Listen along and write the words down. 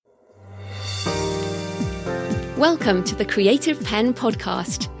Welcome to the Creative Pen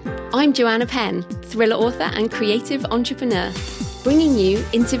podcast. I'm Joanna Penn, thriller author and creative entrepreneur, bringing you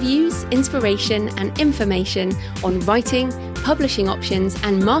interviews, inspiration and information on writing, publishing options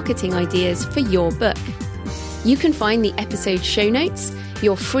and marketing ideas for your book. You can find the episode show notes,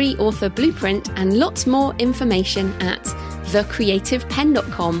 your free author blueprint and lots more information at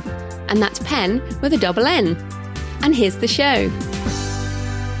thecreativepen.com, and that's pen with a double N. And here's the show.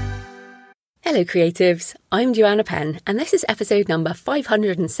 Hello creatives, I'm Joanna Penn and this is episode number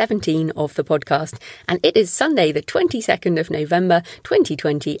 517 of the podcast, and it is Sunday the 22nd of November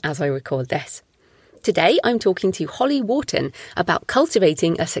 2020 as I record this. Today I'm talking to Holly Worton about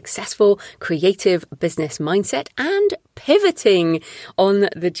cultivating a successful creative business mindset and pivoting on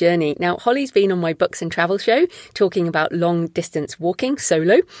the journey. Now, Holly's been on my books and travel show talking about long distance walking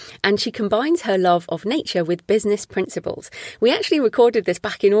solo, and she combines her love of nature with business principles. We actually recorded this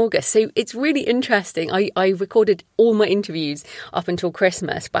back in August, so it's really interesting. I recorded all my interviews up until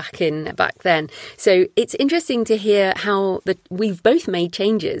Christmas back then. So it's interesting to hear how we've both made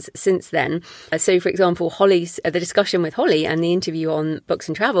changes since then. So for example, the discussion with Holly and the interview on books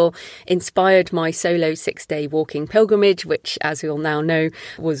and travel inspired my solo 6-day walking pilgrimage, which, as we all now know,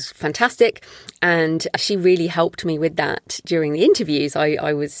 was fantastic. And she really helped me with that during the interviews.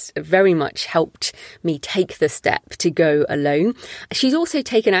 I was very much helped me take the step to go alone. She's also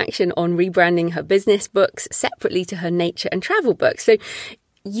taken action on rebranding her business books separately to her nature and travel books. So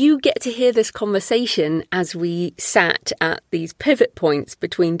you get to hear this conversation as we sat at these pivot points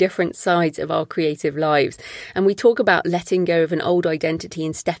between different sides of our creative lives. And we talk about letting go of an old identity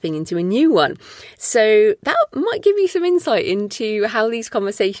and stepping into a new one. So that might give you some insight into how these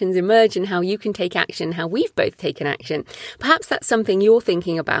conversations emerge and how you can take action, how we've both taken action. Perhaps that's something you're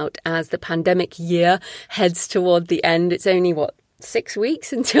thinking about as the pandemic year heads toward the end. It's only, 6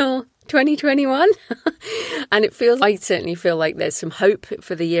 weeks until 2021 and I certainly feel like there's some hope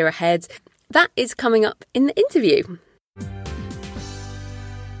for the year ahead. That is coming up in the interview.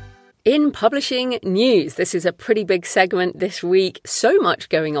 In publishing news, this is a pretty big segment this week. So much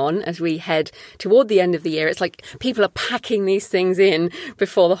going on as we head toward the end of the year. It's like people are packing these things in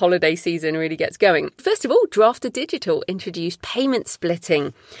before the holiday season really gets going. First of all, Drafter Digital introduced payment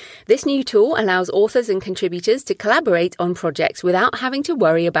splitting. This new tool allows authors and contributors to collaborate on projects without having to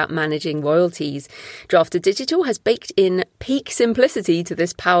worry about managing royalties. Drafter Digital has baked in peak simplicity to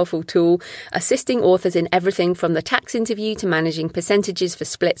this powerful tool, assisting authors in everything from the tax interview to managing percentages for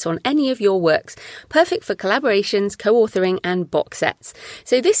splits on any of your works, perfect for collaborations, co-authoring and box sets.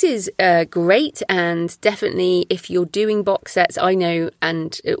 So this is great, and definitely if you're doing box sets, I know,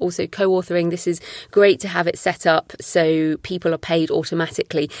 and also co-authoring, this is great to have it set up so people are paid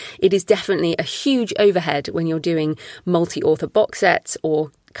automatically. It is definitely a huge overhead when you're doing multi-author box sets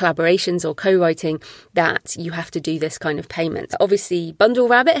or collaborations or co-writing that you have to do this kind of payment. Obviously, Bundle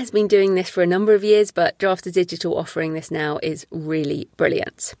Rabbit has been doing this for a number of years, but Drafter Digital offering this now is really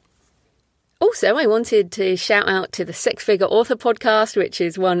brilliant. Also, I wanted to shout out to the Six Figure Author podcast, which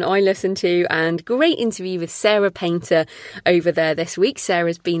is one I listen to, and great interview with Sarah Painter over there this week.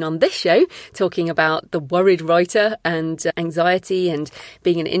 Sarah's been on this show talking about the worried writer and anxiety and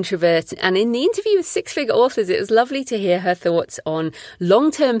being an introvert. And in the interview with Six Figure Authors, it was lovely to hear her thoughts on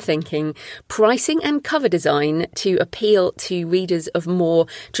long-term thinking, pricing and cover design to appeal to readers of more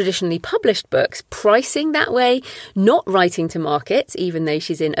traditionally published books, pricing that way, not writing to market, even though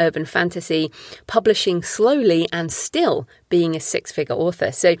she's in urban fantasy, publishing slowly and still being a six-figure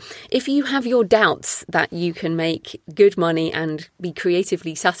author. So if you have your doubts that you can make good money and be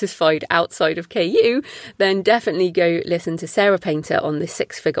creatively satisfied outside of KU, then definitely go listen to Sarah Painter on the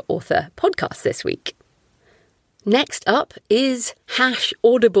Six Figure Author podcast this week. Next up is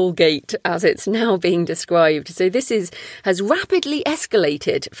 #AudibleGate, as it's now being described. So this has rapidly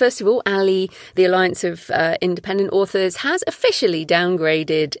escalated. First of all, ALI, the Alliance of Independent Authors, has officially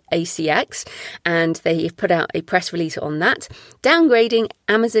downgraded ACX, and they've put out a press release on that, downgrading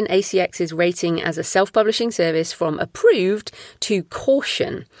Amazon ACX's rating as a self-publishing service from approved to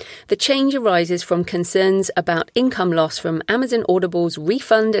caution. The change arises from concerns about income loss from Amazon Audible's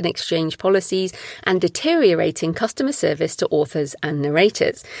refund and exchange policies and deteriorating customer service to authors and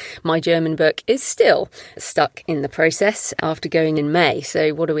narrators. My German book is still stuck in the process after going in May.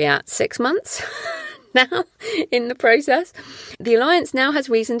 So what are we at? 6 months? Now in the process. The Alliance now has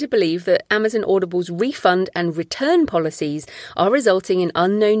reason to believe that Amazon Audible's refund and return policies are resulting in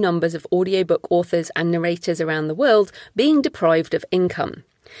unknown numbers of audiobook authors and narrators around the world being deprived of income.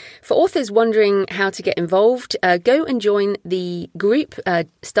 For authors wondering how to get involved, go and join the group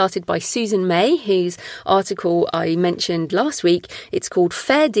started by Susan May, whose article I mentioned last week. It's called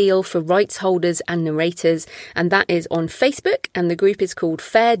Fair Deal for Rights Holders and Narrators, and that is on Facebook, and the group is called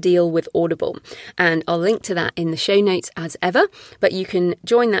Fair Deal with Audible. And I'll link to that in the show notes as ever, but you can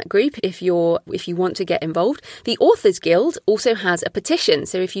join that group if you want to get involved. The Authors Guild also has a petition,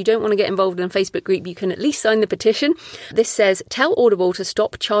 so if you don't want to get involved in a Facebook group, you can at least sign the petition. This says, tell Audible to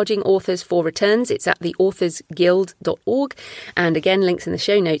stop charging authors for returns. It's at theauthorsguild.org, and again, links in the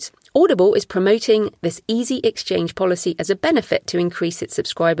show notes. Audible is promoting this easy exchange policy as a benefit to increase its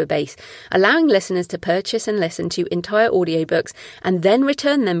subscriber base, allowing listeners to purchase and listen to entire audiobooks and then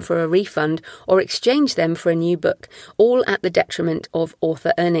return them for a refund or exchange them for a new book, all at the detriment of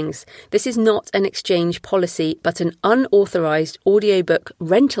author earnings. This is not an exchange policy, but an unauthorized audiobook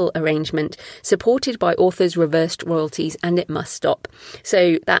rental arrangement supported by authors' reversed royalties, and it must stop.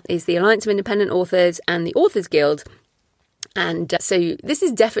 So that is the Alliance of Independent Authors and the Authors Guild. And so this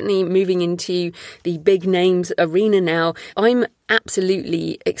is definitely moving into the big names arena now. I'm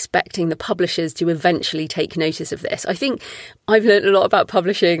absolutely expecting the publishers to eventually take notice of this. I think I've learned a lot about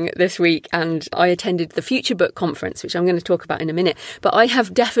publishing this week, and I attended the Future Book Conference, which I'm going to talk about in a minute. But I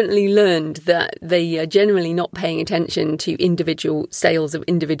have definitely learned that they are generally not paying attention to individual sales of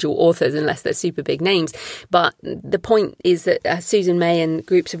individual authors unless they're super big names. But the point is that Susan May and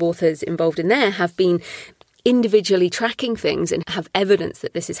groups of authors involved in there have been individually tracking things and have evidence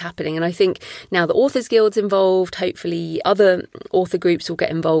that this is happening. And I think now the Authors Guild's involved, hopefully other author groups will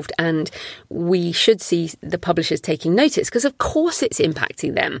get involved, and we should see the publishers taking notice, because of course it's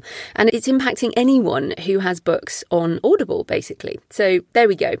impacting them, and it's impacting anyone who has books on Audible, basically. So there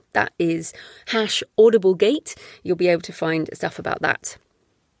we go. That is #AudibleGate. You'll be able to find stuff about that.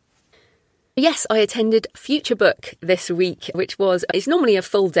 Yes, I attended Future Book this week, it's normally a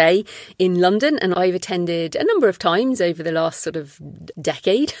full day in London, and I've attended a number of times over the last sort of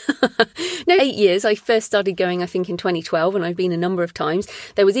decade. 8 years. I first started going, I think, in 2012, and I've been a number of times.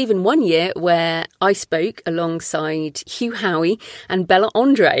 There was even one year where I spoke alongside Hugh Howey and Bella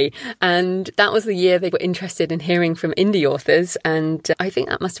Andre, and that was the year they were interested in hearing from indie authors, and I think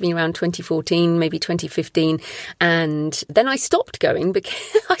that must have been around 2014, maybe 2015, and then I stopped going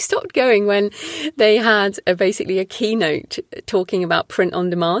when they had basically a keynote talking about print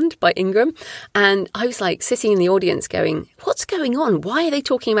on demand by Ingram. And I was like sitting in the audience going, what's going on? Why are they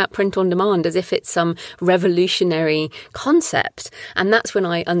talking about print on demand as if it's some revolutionary concept? And that's when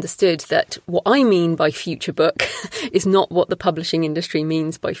I understood that what I mean by future book is not what the publishing industry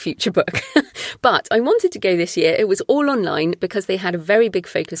means by future book. But I wanted to go this year. It was all online because they had a very big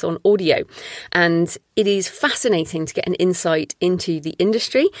focus on audio. And it is fascinating to get an insight into the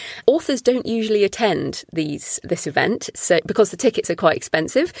industry. Authors don't usually attend this event, so because the tickets are quite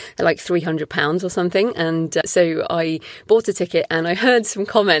expensive. They're like £300 or something. And so I bought a ticket and I heard some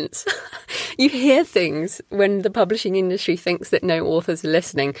comments. You hear things when the publishing industry thinks that no authors are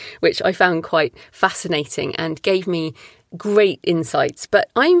listening, which I found quite fascinating and gave me great insights. But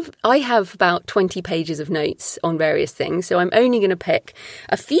I have about 20 pages of notes on various things, so I'm only going to pick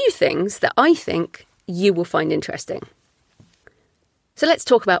a few things that I think you will find interesting. So let's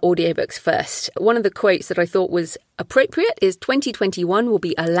talk about audiobooks first. One of the quotes that I thought was appropriate is 2021 will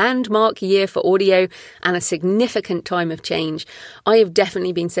be a landmark year for audio and a significant time of change. I have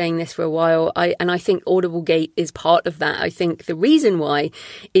definitely been saying this for a while, and I think AudibleGate is part of that. I think the reason why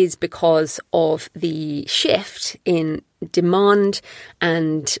is because of the shift in demand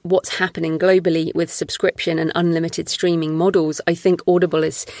and what's happening globally with subscription and unlimited streaming models. I think Audible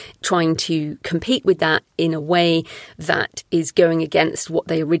is trying to compete with that in a way that is going against what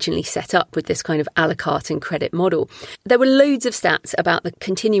they originally set up with this kind of a la carte and credit model. There were loads of stats about the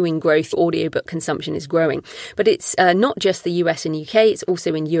continuing growth audiobook consumption is growing, but it's not just the US and UK, it's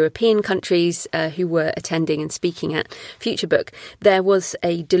also in European countries who were attending and speaking at Future Book. There was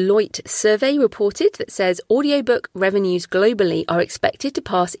a Deloitte survey reported that says audiobook revenues globally are expected to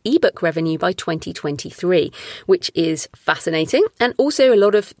pass ebook revenue by 2023, which is fascinating. And also a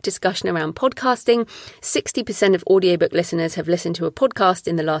lot of discussion around podcasting. 60% of audiobook listeners have listened to a podcast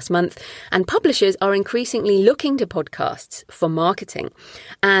in the last month, and publishers are increasingly looking to podcasts for marketing.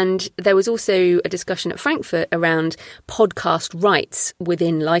 And there was also a discussion at Frankfurt around podcast rights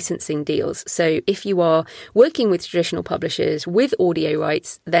within licensing deals. So if you are working with traditional publishers with audio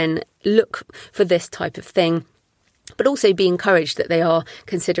rights, then look for this type of thing, but also be encouraged that they are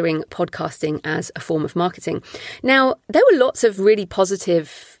considering podcasting as a form of marketing. Now, there were lots of really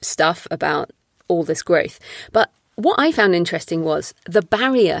positive stuff about all this growth, but what I found interesting was the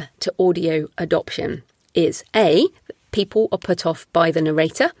barrier to audio adoption is A, people are put off by the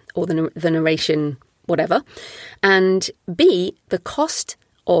narrator or the narration, whatever. And B, the cost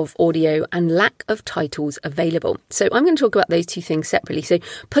of audio and lack of titles available. So I'm going to talk about those two things separately. So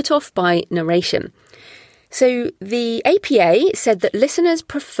put off by narration. So the APA said that listeners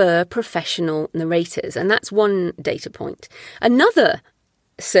prefer professional narrators, and that's one data point. Another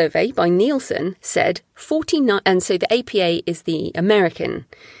survey by Nielsen said 49, and so the APA is the American,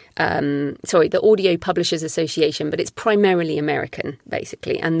 the Audio Publishers Association, but it's primarily American,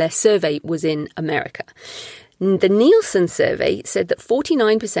 basically, and their survey was in America. The Nielsen survey said that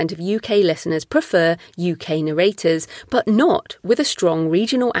 49% of UK listeners prefer UK narrators, but not with a strong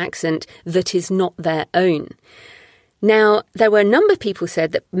regional accent that is not their own. Now, there were a number of people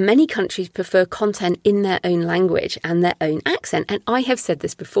said that many countries prefer content in their own language and their own accent. And I have said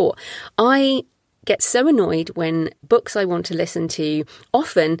this before. I get so annoyed when books I want to listen to,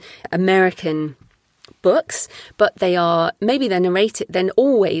 often American books, but they're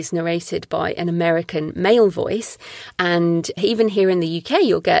always narrated by an American male voice. And even here in the UK,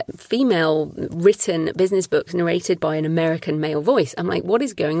 you'll get female written business books narrated by an American male voice. I'm like, what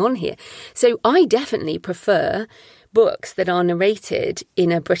is going on here? So I definitely prefer books that are narrated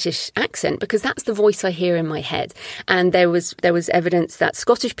in a British accent because that's the voice I hear in my head. And there was evidence that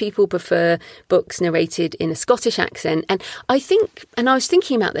Scottish people prefer books narrated in a Scottish accent. And I was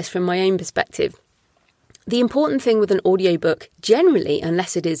thinking about this from my own perspective. The important thing with an audiobook, generally,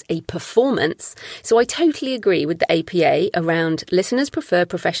 unless it is a performance, so I totally agree with the APA around listeners prefer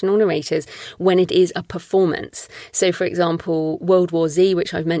professional narrators when it is a performance. So, for example, World War Z,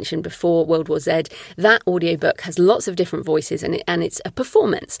 which I've mentioned before, World War Z, that audiobook has lots of different voices and it's a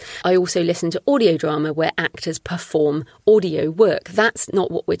performance. I also listen to audio drama where actors perform audio work. That's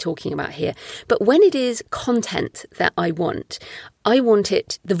not what we're talking about here. But when it is content that I want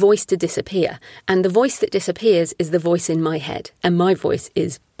the voice to disappear. And the voice that disappears is the voice in my head. And my voice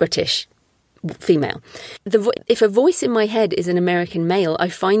is British female. If a voice in my head is an American male, I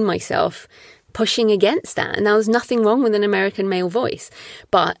find myself pushing against that. And now there's nothing wrong with an American male voice,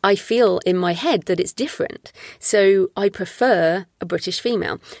 but I feel in my head that it's different. So I prefer a British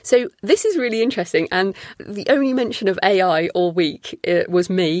female. So this is really interesting. And the only mention of AI all week was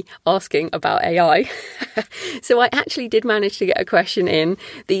me asking about AI. So I actually did manage to get a question in.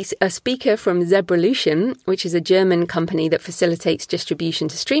 A speaker from Zebralution, which is a German company that facilitates distribution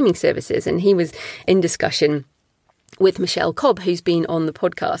to streaming services. And he was in discussion with Michelle Cobb, who's been on the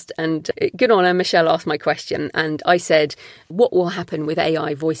podcast. And good on her, Michelle asked my question. And I said, what will happen with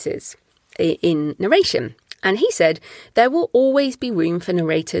AI voices in narration? And he said, there will always be room for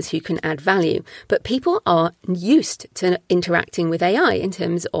narrators who can add value, but people are used to interacting with AI in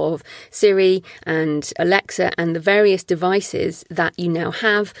terms of Siri and Alexa and the various devices that you now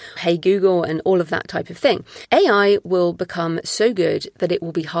have, Hey Google and all of that type of thing. AI will become so good that it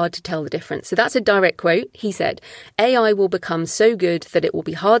will be hard to tell the difference. So that's a direct quote. He said, AI will become so good that it will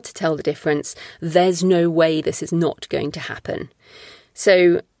be hard to tell the difference. There's no way this is not going to happen.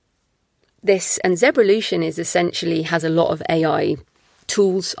 So this, and Zebralution has a lot of AI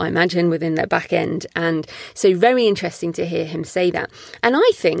tools, I imagine, within their back end. And so very interesting to hear him say that. And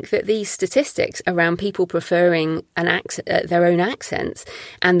I think that these statistics around people preferring their own accents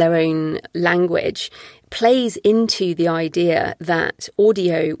and their own language plays into the idea that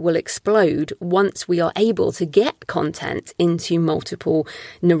audio will explode once we are able to get content into multiple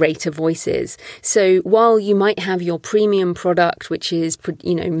narrator voices. So while you might have your premium product, which is,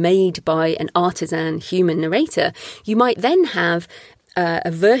 made by an artisan human narrator, you might then have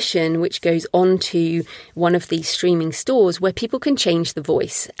a version which goes onto one of these streaming stores where people can change the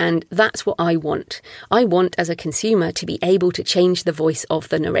voice. And that's what I want. I want, as a consumer, to be able to change the voice of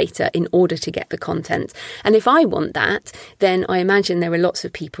the narrator in order to get the content. And if I want that, then I imagine there are lots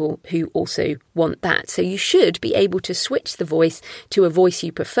of people who also want that. So you should be able to switch the voice to a voice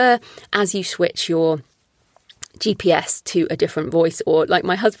you prefer as you switch your GPS to a different voice, or like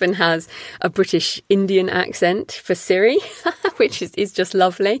my husband has a British Indian accent for Siri, which is just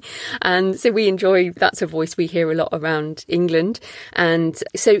lovely. And so we enjoy, that's a voice we hear a lot around England. And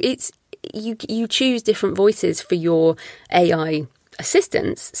so it's, you choose different voices for your AI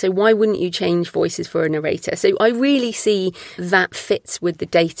assistants. So why wouldn't you change voices for a narrator? So I really see that fits with the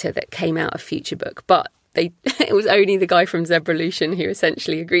data that came out of FutureBook, but it was only the guy from Zebralution who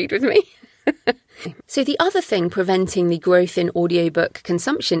essentially agreed with me. So the other thing preventing the growth in audiobook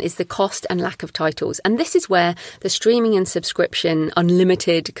consumption is the cost and lack of titles. And this is where the streaming and subscription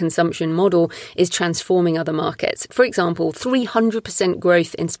unlimited consumption model is transforming other markets. For example, 300%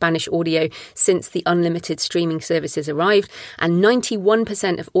 growth in Spanish audio since the unlimited streaming services arrived, and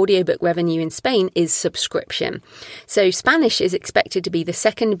 91% of audiobook revenue in Spain is subscription. So Spanish is expected to be the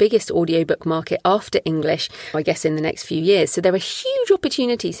second biggest audiobook market after English, I guess, in the next few years. So there are huge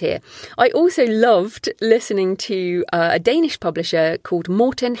opportunities here. I also loved listening to a Danish publisher called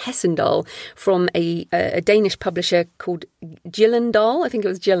Worton from a Danish publisher called Gyllendal. I think it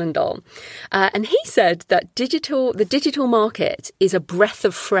was Gyllendal. And he said that the digital market is a breath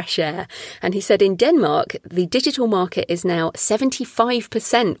of fresh air. And he said in Denmark, the digital market is now 75%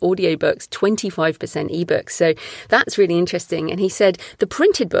 audiobooks, 25% ebooks. So that's really interesting. And he said the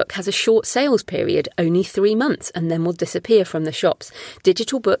printed book has a short sales period, only 3 months, and then will disappear from the shops.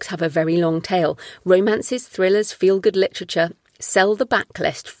 Digital books have a very long tail. Romances, thrillers, feel-good literature sell the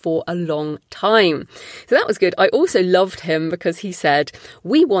backlist for a long time. So that was good. I also loved him because he said,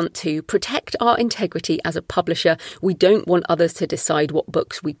 we want to protect our integrity as a publisher. We don't want others to decide what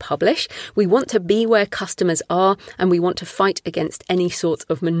books we publish. We want to be where customers are, and we want to fight against any sort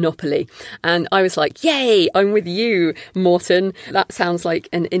of monopoly. And I was like, yay, I'm with you, Worton. That sounds like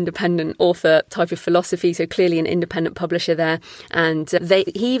an independent author type of philosophy. So clearly an independent publisher there. And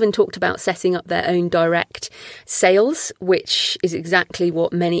he even talked about setting up their own direct sales, which is exactly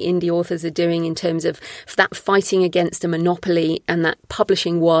what many indie authors are doing in terms of that fighting against a monopoly and that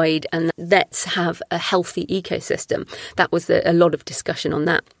publishing wide, and let's have a healthy ecosystem. That was a lot of discussion on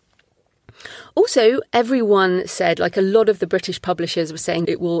that. Also, everyone said, like a lot of the British publishers were saying,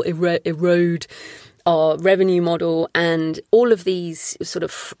 it will erode our revenue model, and all of these sort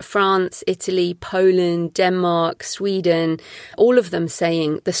of France, Italy, Poland, Denmark, Sweden, all of them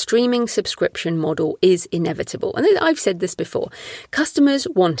saying the streaming subscription model is inevitable. And I've said this before, customers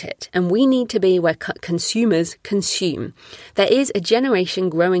want it, and we need to be where consumers consume. There is a generation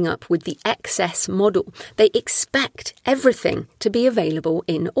growing up with the excess model. They expect everything to be available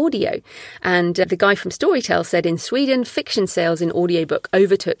in audio. And the guy from Storytel said in Sweden, fiction sales in audiobook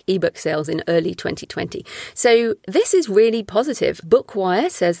overtook ebook sales in early 2020. So this is really positive.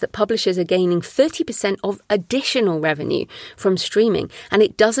 Bookwire says that publishers are gaining 30% of additional revenue from streaming, and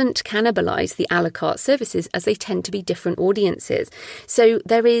it doesn't cannibalize the a la carte services as they tend to be different audiences. So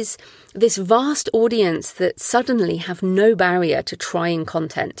there is this vast audience that suddenly have no barrier to trying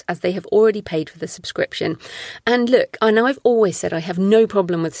content as they have already paid for the subscription. And look, I know I've always said I have no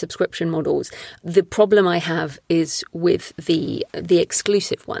problem with subscription models. The problem I have is with the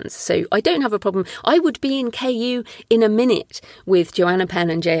exclusive ones. So I don't have a problem. I would be in KU in a minute with Joanna Penn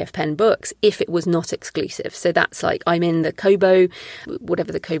and JF Penn books if it was not exclusive. So that's like I'm in the Kobo,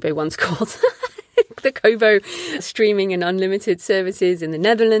 whatever the Kobo one's called. The Kobo streaming and unlimited services in the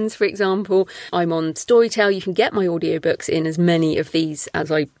Netherlands, for example. I'm on Storytel. You can get my audiobooks in as many of these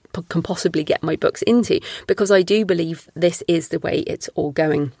as I can possibly get my books into, because I do believe this is the way it's all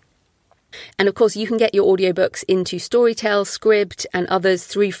going. And of course, you can get your audiobooks into Storytel, Scribd and others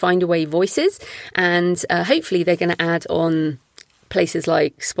through Findaway Voices. And hopefully they're going to add on places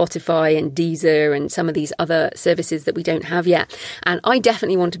like Spotify and Deezer and some of these other services that we don't have yet. And I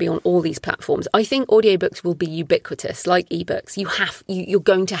definitely want to be on all these platforms. I think audiobooks will be ubiquitous, like ebooks. You're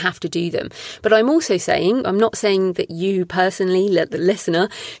going to have to do them. But I'm also saying, I'm not saying that you personally, the listener,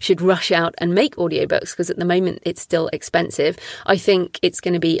 should rush out and make audiobooks, because at the moment it's still expensive. I think it's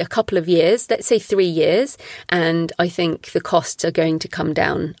going to be a couple of years, let's say 3 years, and I think the costs are going to come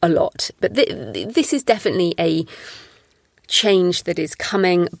down a lot. But this is definitely a change that is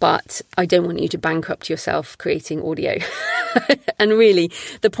coming, but I don't want you to bankrupt yourself creating audio. And really,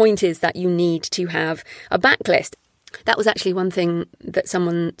 the point is that you need to have a backlist. That was actually one thing that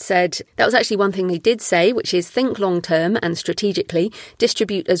someone said. That was actually one thing they did say, which is think long term and strategically,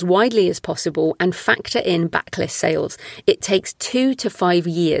 distribute as widely as possible and factor in backlist sales. It takes 2 to 5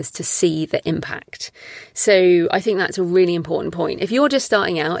 years to see the impact. So I think that's a really important point. If you're just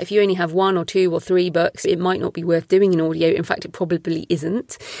starting out, if you only have 1 or 2 or 3 books, it might not be worth doing in audio. In fact, it probably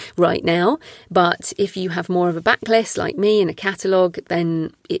isn't right now. But if you have more of a backlist like me and a catalogue,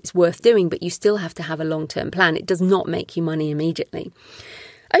 then it's worth doing, but you still have to have a long-term plan. It does not make you money immediately.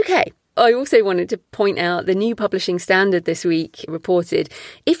 Okay. I also wanted to point out the new publishing standard this week reported,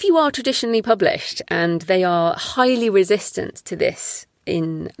 if you are traditionally published, and they are highly resistant to this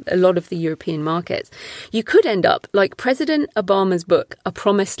in a lot of the European markets, you could end up like President Obama's book, A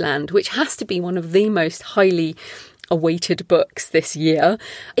Promised Land, which has to be one of the most highly awaited books this year.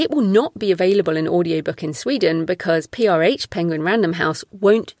 It will not be available in audiobook in Sweden because PRH, Penguin Random House,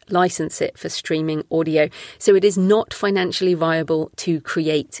 won't license it for streaming audio. So it is not financially viable to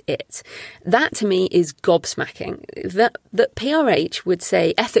create it. That to me is gobsmacking. That PRH would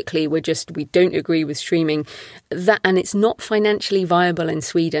say ethically we don't agree with streaming, that, and it's not financially viable in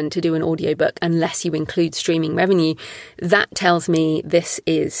Sweden to do an audiobook unless you include streaming revenue. That tells me this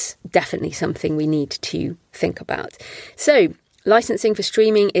is definitely something we need to think about. So licensing for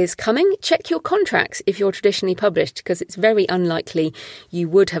streaming is coming. Check your contracts if you're traditionally published, because it's very unlikely you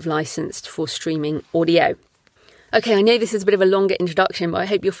would have licensed for streaming audio. Okay, I know this is a bit of a longer introduction, but I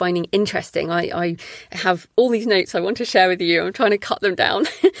hope you're finding interesting. I have all these notes I want to share with you. I'm trying to cut them down.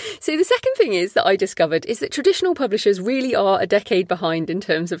 So the second thing that I discovered is that traditional publishers really are a decade behind in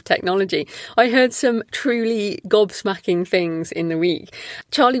terms of technology. I heard some truly gobsmacking things in the week.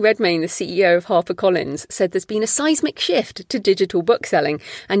 Charlie Redmayne, the CEO of HarperCollins, said there's been a seismic shift to digital bookselling.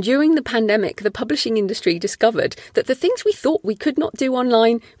 And during the pandemic, the publishing industry discovered that the things we thought we could not do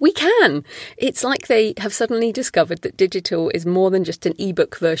online, we can. It's like they have suddenly discovered that digital is more than just an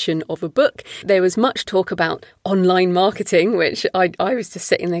ebook version of a book. There was much talk about online marketing, which I was just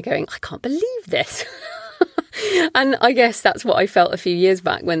sitting there going, I can't believe this. And I guess that's what I felt a few years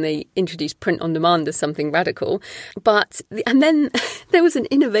back when they introduced print on demand as something radical. And then there was an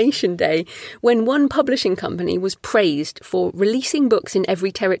innovation day when one publishing company was praised for releasing books in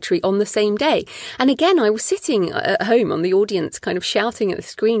every territory on the same day. And again, I was sitting at home on the audience kind of shouting at the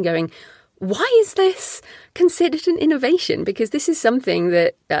screen going, why is this considered an innovation? Because this is something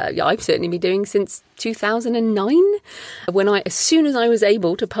that I've certainly been doing since 2009, as soon as I was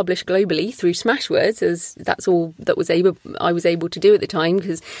able to publish globally through Smashwords, as that's all that I was able to do at the time,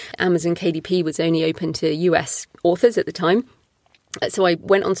 because Amazon KDP was only open to US authors at the time. So I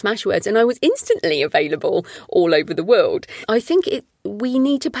went on Smashwords and I was instantly available all over the world. I think we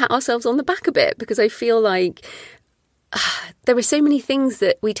need to pat ourselves on the back a bit, because I feel like there are so many things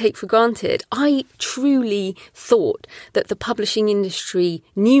that we take for granted. I truly thought that the publishing industry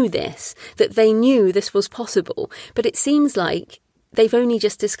knew this, that they knew this was possible. But it seems like they've only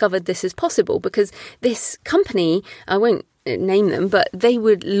just discovered this is possible, because this company, I won't name them, but they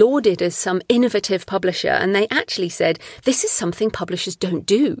were lauded as some innovative publisher. And they actually said, this is something publishers don't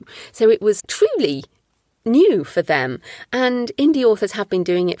do. So it was truly new for them. And indie authors have been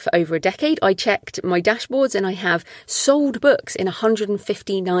doing it for over a decade. I checked my dashboards and I have sold books in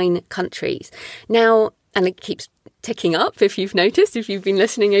 159 countries. Now, and it keeps ticking up. If you've noticed, if you've been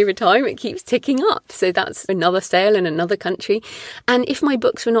listening over time, it keeps ticking up. So that's another sale in another country. And if my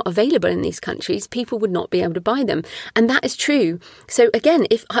books were not available in these countries, people would not be able to buy them. And that is true. So again,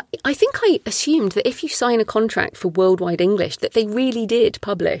 I think I assumed that if you sign a contract for worldwide English, that they really did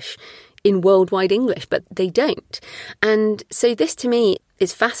publish in worldwide English, but they don't. And so this to me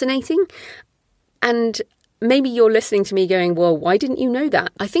is fascinating. And maybe you're listening to me going, well, why didn't you know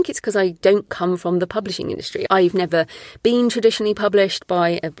that? I think it's because I don't come from the publishing industry. I've never been traditionally published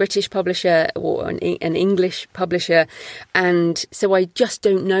by a British publisher or an English publisher. And so I just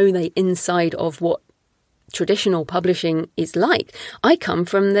don't know the inside of what traditional publishing is like. I come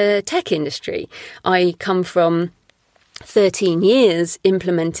from the tech industry. I come from 13 years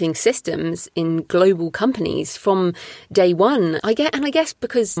implementing systems in global companies from day one. I guess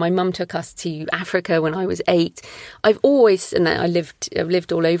because my mum took us to Africa when I was 8, I've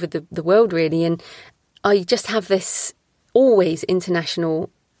lived all over the world really, and I just have this always international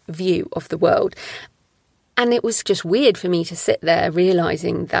view of the world. And it was just weird for me to sit there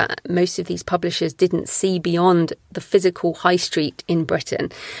realising that most of these publishers didn't see beyond the physical high street in Britain.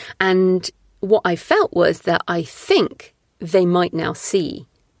 And what I felt was that I think they might now see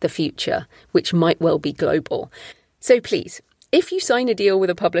the future, which might well be global. So please, if you sign a deal with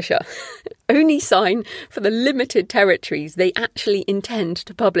a publisher, only sign for the limited territories they actually intend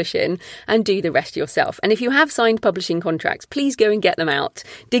to publish in and do the rest yourself. And if you have signed publishing contracts, please go and get them out,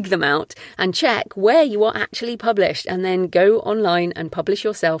 dig them out and check where you are actually published, and then go online and publish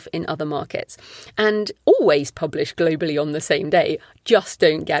yourself in other markets. And always publish globally on the same day. Just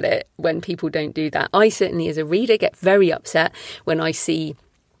don't get it when people don't do that. I certainly as a reader get very upset when I see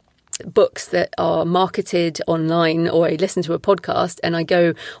books that are marketed online, or I listen to a podcast and I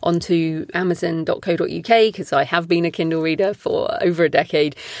go onto amazon.co.uk because I have been a Kindle reader for over a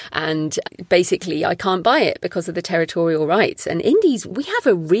decade, and basically I can't buy it because of the territorial rights. And indies, we have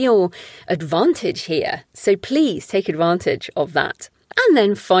a real advantage here. So please take advantage of that. And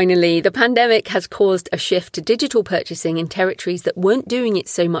then finally, the pandemic has caused a shift to digital purchasing in territories that weren't doing it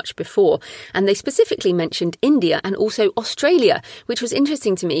so much before. And they specifically mentioned India and also Australia, which was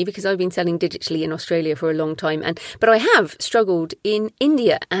interesting to me because I've been selling digitally in Australia for a long time. But I have struggled in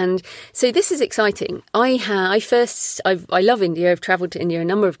India. And so this is exciting. I love India. I've travelled to India a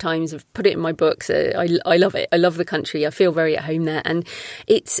number of times. I've put it in my books. I love it. I love the country. I feel very at home there. And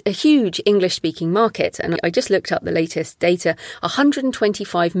it's a huge English-speaking market. And I just looked up the latest data.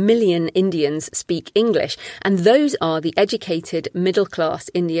 125 million Indians speak English, and those are the educated middle-class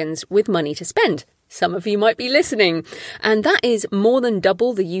Indians with money to spend. Some of you might be listening. And that is more than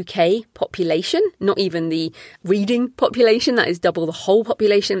double the UK population, not even the reading population. That is double the whole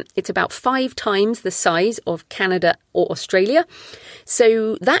population. It's about 5 times the size of Canada or Australia.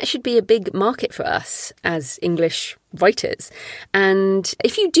 So that should be a big market for us as English writers. And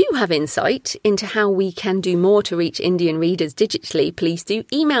if you do have insight into how we can do more to reach Indian readers digitally, please do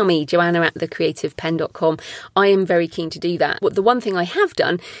email me, joanna@thecreativepen.com. I am very keen to do that. The one thing I have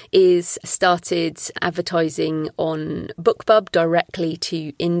done is started advertising on BookBub directly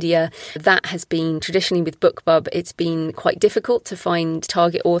to India. That has been traditionally with BookBub, it's been quite difficult to find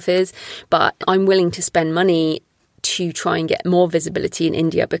target authors, but I'm willing to spend money to try and get more visibility in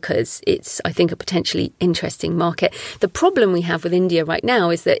India because it's, I think, a potentially interesting market. The problem we have with India right now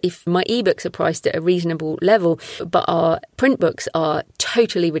is that if my ebooks are priced at a reasonable level, but our print books are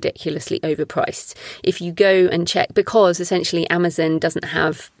totally ridiculously overpriced. If you go and check, because essentially Amazon doesn't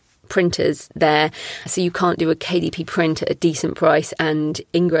have printers there, so you can't do a KDP print at a decent price, and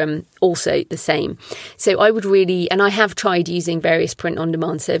Ingram also the same. So I would really, and I have tried using various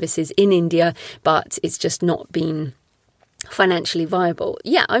print-on-demand services in India, but it's just not been financially viable.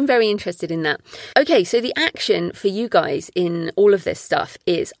 Yeah, I'm very interested in that. Okay, so the action for you guys in all of this stuff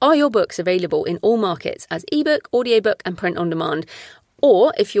is, are your books available in all markets as ebook, audiobook and print on demand?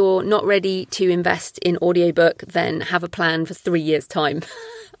 Or if you're not ready to invest in audiobook, then have a plan for 3 years' time,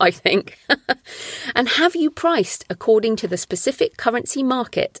 I think. And have you priced according to the specific currency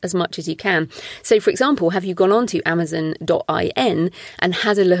market as much as you can? So, for example, have you gone on to Amazon.in and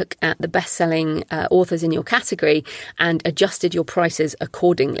had a look at the best-selling authors in your category and adjusted your prices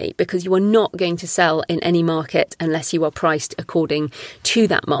accordingly? Because you are not going to sell in any market unless you are priced according to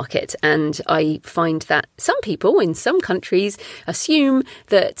that market. And I find that some people in some countries assume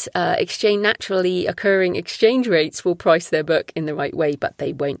that naturally occurring exchange rates will price their book in the right way, but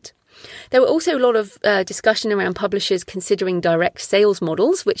they won't. There were also a lot of discussion around publishers considering direct sales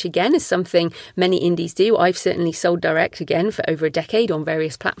models, which again is something many indies do. I've certainly sold direct again for over a decade on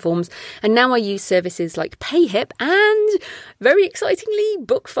various platforms. And now I use services like PayHip, and very excitingly,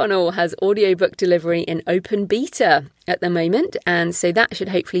 BookFunnel has audiobook delivery in open beta at the moment. And so that should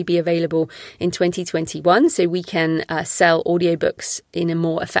hopefully be available in 2021. So we can sell audiobooks in a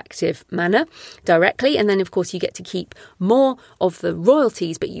more effective manner directly. And then, of course, you get to keep more of the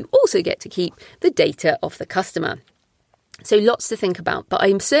royalties, but you also get to keep the data of the customer. So lots to think about, but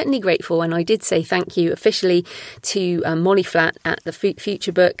I'm certainly grateful, and I did say thank you officially to Molly Flatt at the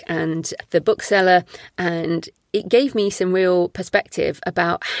Future Book and the bookseller, and it gave me some real perspective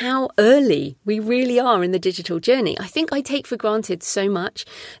about how early we really are in the digital journey. I think I take for granted so much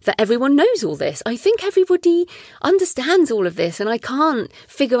that everyone knows all this. I think everybody understands all of this, and I can't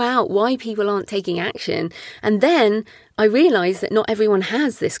figure out why people aren't taking action. And then I realise that not everyone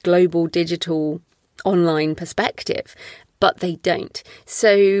has this global digital online perspective, but they don't.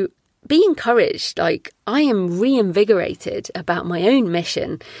 So be encouraged. Like, I am reinvigorated about my own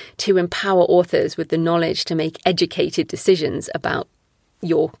mission to empower authors with the knowledge to make educated decisions about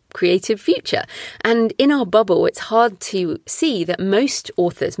your creative future. And in our bubble, it's hard to see that most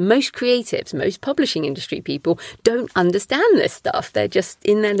authors, most creatives, most publishing industry people don't understand this stuff. They're just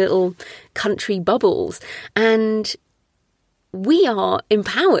in their little country bubbles. And we are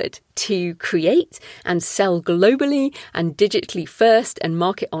empowered to create and sell globally and digitally first and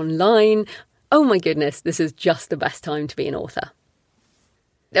market online. Oh my goodness, this is just the best time to be an author.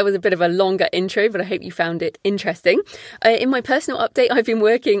 That was a bit of a longer intro, but I hope you found it interesting. In my personal update, I've been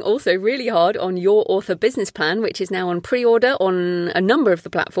working also really hard on Your Author Business Plan, which is now on pre-order on a number of the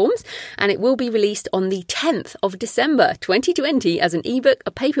platforms, and it will be released on the 10th of December 2020 as an ebook,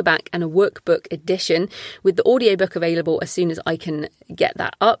 a paperback and a workbook edition, with the audiobook available as soon as I can get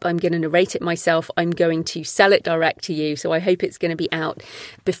that up. I'm going to narrate it myself. I'm going to sell it direct to you, so I hope it's going to be out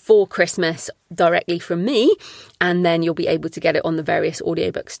before Christmas directly from me, and then you'll be able to get it on the various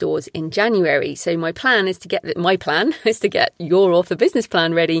audiobook bookstores in January. So my plan is to get your author business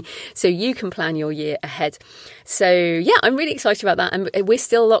plan ready so you can plan your year ahead. So yeah, I'm really excited about that. And we're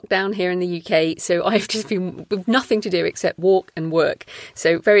still locked down here in the UK. So I've just been with nothing to do except walk and work.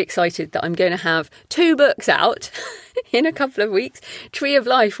 So very excited that I'm going to have 2 books out in a couple of weeks. Tree of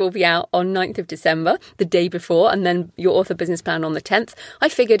Life will be out on 9th of December, the day before, and then Your Author Business Plan on the 10th. I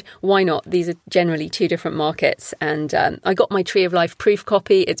figured, why not? These are generally 2 different markets. And I got my Tree of Life proof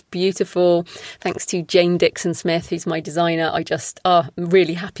copy. It's beautiful. Thanks to Jane Dixon-Smith, who's my designer. I'm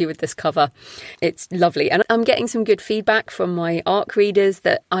really happy with this cover. It's lovely. And I'm getting some good feedback from my ARC readers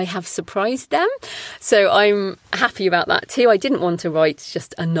that I have surprised them. So I'm happy about that too. I didn't want to write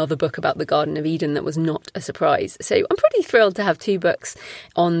just another book about the Garden of Eden that was not a surprise. So I'm pretty thrilled to have 2 books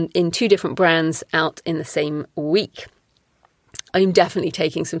in 2 different brands out in the same week. I'm definitely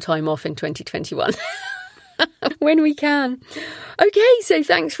taking some time off in 2021 when we can. Okay, so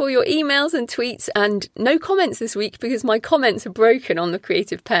thanks for your emails and tweets, and no comments this week because my comments are broken on the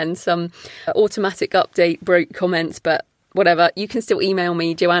Creative Pen. Some automatic update broke comments, but whatever, you can still email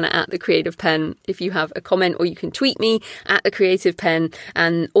me, Joanna@thecreativepen, if you have a comment, or you can tweet me @thecreativepen,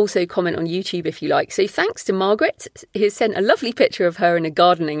 and also comment on YouTube if you like. So thanks to Margaret, who sent a lovely picture of her in a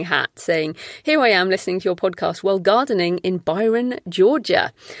gardening hat saying, "Here I am listening to your podcast while gardening in Byron,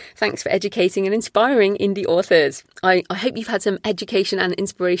 Georgia. Thanks for educating and inspiring indie authors." I hope you've had some education and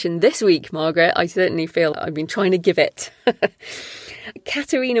inspiration this week, Margaret. I certainly feel I've been trying to give it.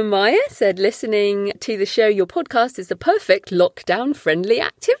 Katerina Meyer said, "Listening to the show, your podcast is the perfect lockdown-friendly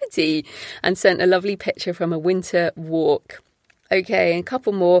activity," and sent a lovely picture from a winter walk. Okay, and a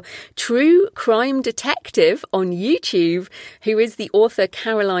couple more. True Crime Detective on YouTube, who is the author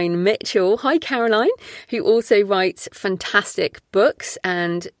Caroline Mitchell. Hi, Caroline, who also writes fantastic books.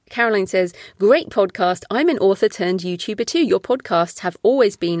 And Caroline says, "Great podcast. I'm an author turned YouTuber too. Your podcasts have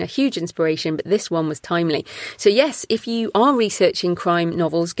always been a huge inspiration, but this one was timely." So yes, if you are researching crime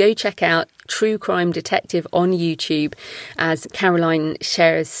novels, go check out True Crime Detective on YouTube, as Caroline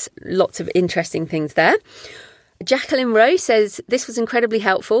shares lots of interesting things there. Jacqueline Rowe says, "This was incredibly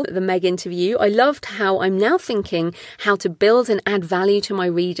helpful, the Meg interview. I loved how I'm now thinking how to build and add value to my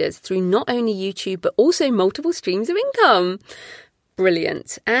readers through not only YouTube, but also multiple streams of income."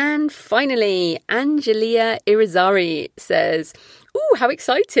 Brilliant. And finally, Angelia Irizarry says, "Ooh, how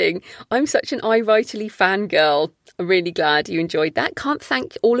exciting. I'm such an iWriterly fangirl. I'm really glad you enjoyed that. Can't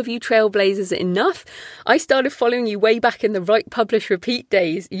thank all of you trailblazers enough. I started following you way back in the Write, Publish, Repeat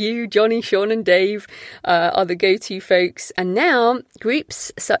days. You, Johnny, Sean and Dave are the go-to folks. And now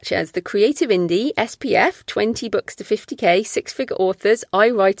groups such as the Creative Indie, SPF, 20 Books to 50k, Six Figure Authors,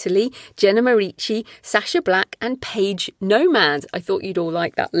 iWriterly, Jenna Marici, Sasha Black and Page Nomad. I thought you'd all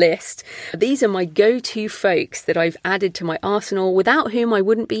like that list. These are my go-to folks that I've added to my arsenal, without whom I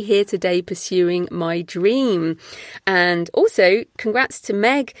wouldn't be here today pursuing my dream. And also, congrats to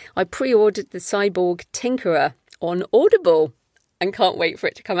Meg. I pre-ordered the Cyborg Tinkerer on Audible and can't wait for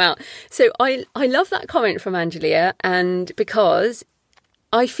it to come out." So I love that comment from Angelia, and because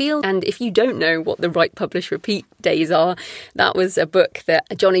I feel, and if you don't know what the Write, Publish, Repeat days are, that was a book that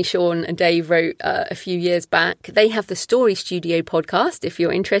Johnny, Sean and Dave wrote a few years back. They have the Story Studio podcast if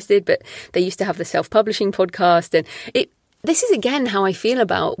you're interested, but they used to have the self-publishing podcast, and this is again how I feel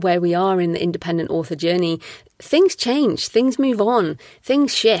about where we are in the independent author journey. Things change, things move on,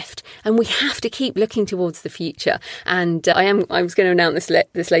 things shift, and we have to keep looking towards the future. And I was going to announce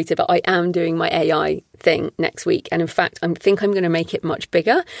this later, but I am doing my AI thing next week. And in fact, I think I'm going to make it much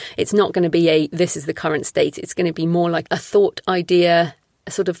bigger. It's not going to be this is the current state. It's going to be more like a thought idea,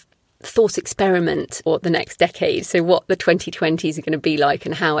 a sort of thought experiment for the next decade. So what the 2020s are going to be like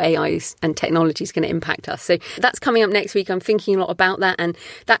and how AI and technology is going to impact us. So that's coming up next week. I'm thinking a lot about that, and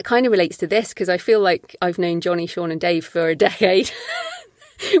that kind of relates to this because I feel like I've known Johnny, Sean and Dave for a decade.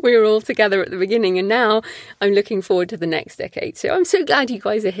 We were all together at the beginning, and now I'm looking forward to the next decade. So I'm so glad you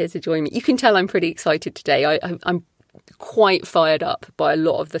guys are here to join me. You can tell I'm pretty excited today. I'm quite fired up by a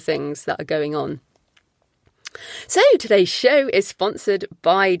lot of the things that are going on. So today's show is sponsored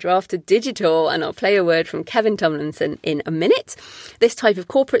by Drafted Digital, and I'll play a word from Kevin Tomlinson in a minute. This type of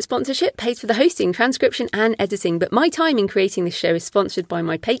corporate sponsorship pays for the hosting, transcription and editing, but my time in creating this show is sponsored by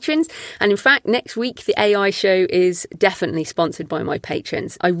my patrons. And in fact, next week, the AI show is definitely sponsored by my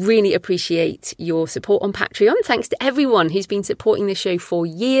patrons. I really appreciate your support on Patreon. Thanks to everyone who's been supporting the show for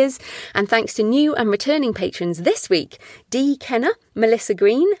years. And thanks to new and returning patrons this week, Dee Kenner, Melissa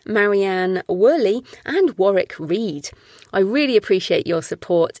Green, Marianne Worley and Warwick Reed. I really appreciate your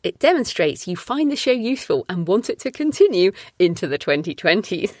support. It demonstrates you find the show useful and want it to continue into the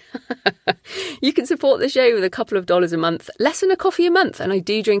 2020s. You can support the show with a couple of dollars a month, less than a coffee a month. And I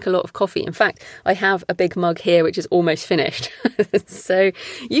do drink a lot of coffee. In fact, I have a big mug here, which is almost finished. So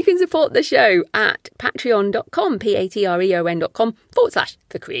you can support the show at patreon.com,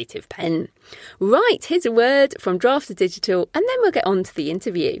 patreon.com/The Creative Pen. Right, here's a word from Draft to Digital, and then we'll get on to the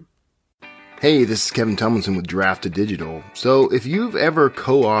interview. Hey, this is Kevin Tomlinson with Draft to Digital. So if you've ever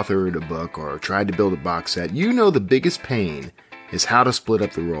co-authored a book or tried to build a box set, you know the biggest pain is how to split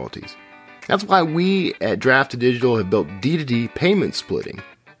up the royalties. That's why we at Draft to Digital have built D2D payment splitting.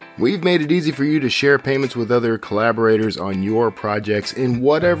 We've made it easy for you to share payments with other collaborators on your projects in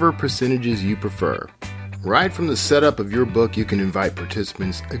whatever percentages you prefer. Right from the setup of your book, you can invite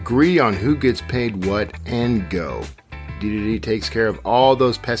participants, agree on who gets paid what, and go. D2D takes care of all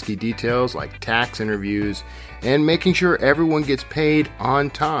those pesky details like tax interviews and making sure everyone gets paid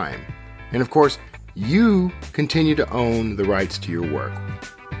on time. And of course, you continue to own the rights to your work.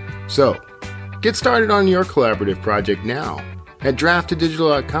 So, get started on your collaborative project now at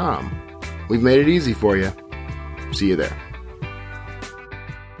drafttodigital.com. We've made it easy for you. See you there.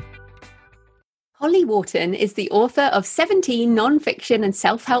 Holly Worton is the author of 17 non-fiction and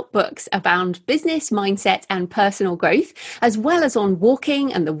self-help books about business, mindset and personal growth, as well as on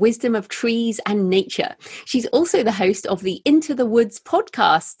walking and the wisdom of trees and nature. She's also the host of the Into the Woods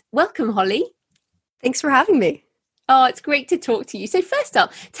podcast. Welcome, Holly. Thanks for having me. Oh, it's great to talk to you. So first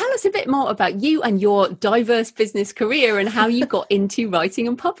up, tell us a bit more about you and your diverse business career and how you got into writing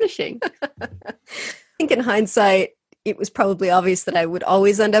and publishing. I think in hindsight, it was probably obvious that I would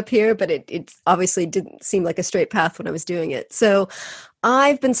always end up here, but it obviously didn't seem like a straight path when I was doing it. So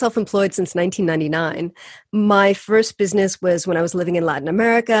I've been self-employed since 1999. My first business was when I was living in Latin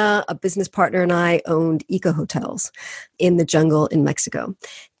America. A business partner and I owned eco-hotels in the jungle in Mexico.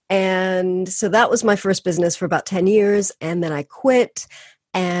 And so that was my first business for about 10 years. And then I quit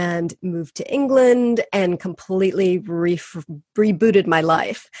and moved to England and completely rebooted my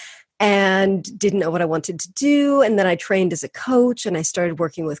life. And didn't know what I wanted to do. And then I trained as a coach and I started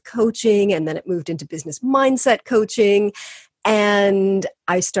working with coaching, and then it moved into business mindset coaching. And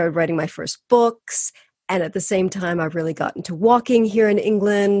I started writing my first books. And at the same time, I really got into walking here in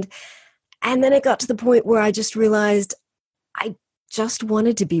England. And then it got to the point where I just realized I just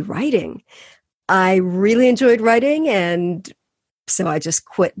wanted to be writing. I really enjoyed writing. And so I just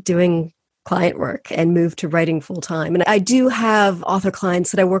quit doing client work and moved to writing full time. And I do have author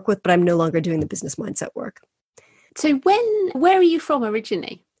clients that I work with, but I'm no longer doing the business mindset work. So where are you from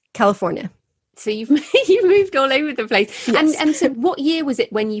originally? California. So you've moved all over the place. Yes. And so what year was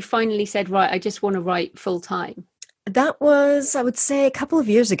it when you finally said, right, I just want to write full time? That was, I would say, a couple of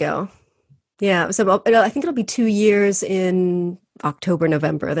years ago. Yeah, it was about, I think it'll be 2 years in October,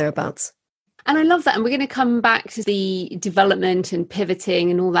 November, thereabouts. And I love that. And we're going to come back to the development and pivoting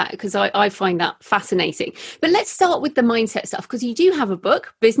and all that, because I find that fascinating. But let's start with the mindset stuff, because you do have a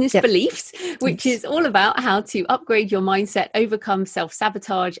book, Business Beliefs, which is all about how to upgrade your mindset, overcome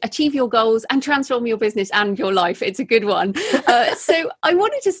self-sabotage, achieve your goals and transform your business and your life. It's a good one. So I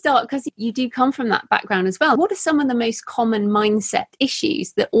wanted to start, because you do come from that background as well. What are some of the most common mindset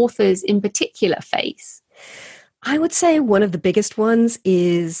issues that authors in particular face? I would say one of the biggest ones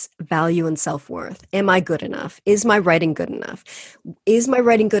is value and self-worth. Am I good enough? Is my writing good enough? Is my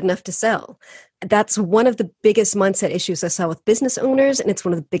writing good enough to sell? That's one of the biggest mindset issues I saw with business owners, and it's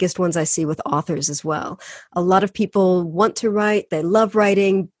one of the biggest ones I see with authors as well. A lot of people want to write, they love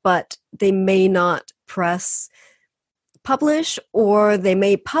writing, but they may not publish, or they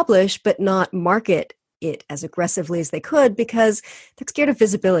may publish but not market it as aggressively as they could because they're scared of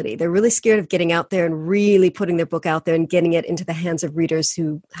visibility. They're really scared of getting out there and really putting their book out there and getting it into the hands of readers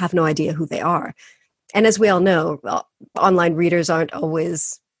who have no idea who they are. And as we all know, online readers aren't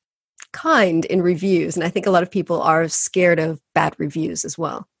always kind in reviews. And I think a lot of people are scared of bad reviews as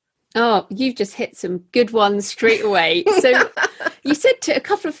well. Oh, you've just hit some good ones straight away. So you said a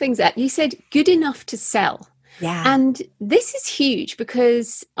couple of things there. You said good enough to sell. Yeah. And this is huge,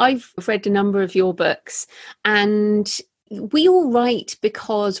 because I've read a number of your books, and we all write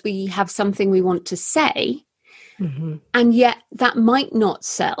because we have something we want to say. Mm-hmm. And yet that might not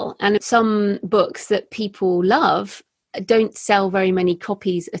sell. And some books that people love don't sell very many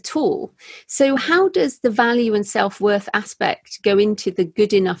copies at all. So how does the value and self-worth aspect go into the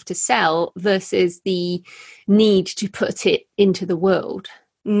good enough to sell versus the need to put it into the world?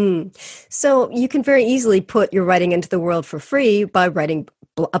 So you can very easily put your writing into the world for free by writing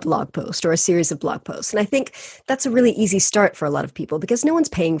a blog post or a series of blog posts. And I think that's a really easy start for a lot of people because no one's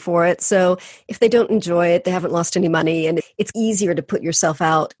paying for it. So if they don't enjoy it, they haven't lost any money, and it's easier to put yourself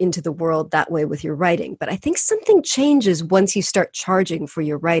out into the world that way with your writing. But I think something changes once you start charging for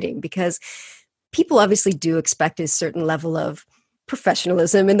your writing, because people obviously do expect a certain level of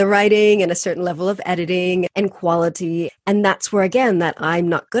professionalism in the writing and a certain level of editing and quality. And that's where, again, that I'm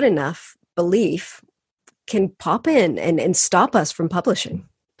not good enough belief can pop in and stop us from publishing.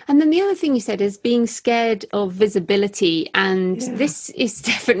 And then the other thing you said is being scared of visibility. And this is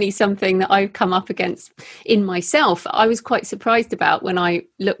definitely something that I've come up against in myself. I was quite surprised about when I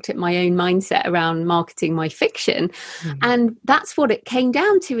looked at my own mindset around marketing my fiction. And that's what it came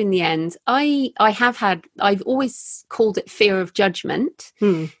down to in the end. I've always called it fear of judgment,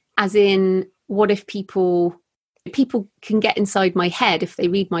 as in, what if people can get inside my head if they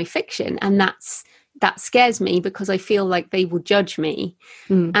read my fiction? And that scares me because I feel like they will judge me,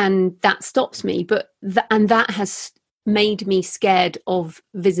 and that stops me. But that has made me scared of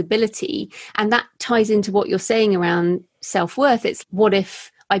visibility. And that ties into what you're saying around self-worth. It's, what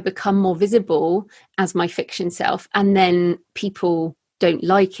if I become more visible as my fiction self and then people don't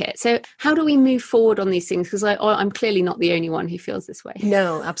like it? So how do we move forward on these things? Because I'm clearly not the only one who feels this way.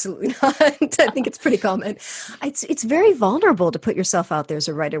 No, absolutely not. I think it's pretty common. It's very vulnerable to put yourself out there as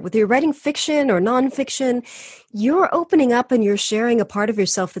a writer. Whether you're writing fiction or nonfiction, you're opening up and you're sharing a part of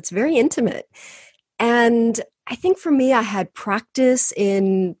yourself that's very intimate. And I think for me, I had practice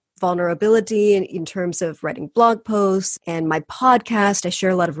in vulnerability in terms of writing blog posts and my podcast. I share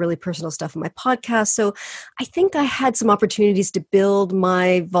a lot of really personal stuff in my podcast. So I think I had some opportunities to build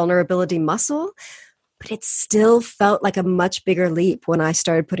my vulnerability muscle, but it still felt like a much bigger leap when I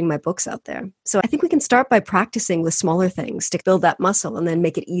started putting my books out there. So I think we can start by practicing with smaller things to build that muscle and then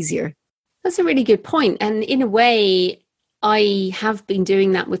make it easier. That's a really good point. And in a way, I have been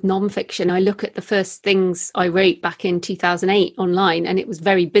doing that with nonfiction. I look at the first things I wrote back in 2008 online, and it was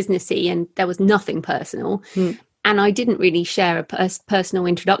very businessy and there was nothing personal. And I didn't really share a personal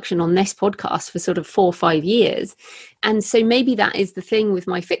introduction on this podcast for sort of 4 or 5 years. And so maybe that is the thing with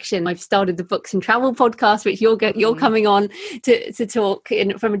my fiction. I've started the Books and Travel podcast, which you're coming on to talk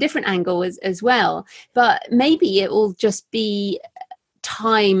from a different angle as well. But maybe it will just be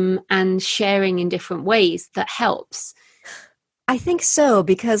time and sharing in different ways that helps. I think so,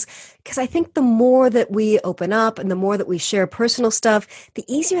 because I think the more that we open up and the more that we share personal stuff, the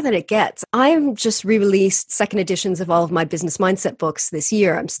easier that it gets. I've just re-released second editions of all of my business mindset books this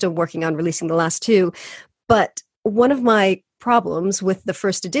year. I'm still working on releasing the last 2. But one of my problems with the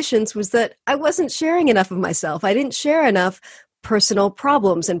first editions was that I wasn't sharing enough of myself. I didn't share enough personal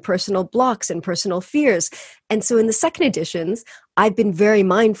problems and personal blocks and personal fears. And so in the second editions, I've been very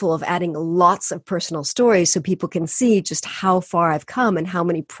mindful of adding lots of personal stories so people can see just how far I've come and how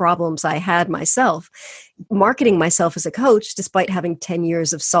many problems I had myself, marketing myself as a coach, despite having 10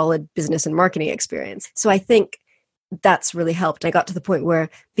 years of solid business and marketing experience. So I think that's really helped. I got to the point where,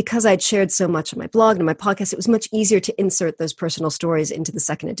 because I'd shared so much on my blog and my podcast, it was much easier to insert those personal stories into the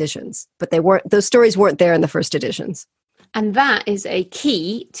second editions. But those stories weren't there in the first editions. And that is a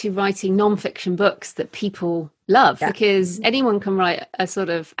key to writing nonfiction books that people love, because anyone can write a sort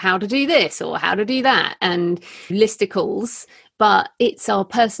of how to do this or how to do that and listicles, but it's our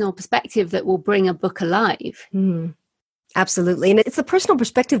personal perspective that will bring a book alive. Absolutely. And it's the personal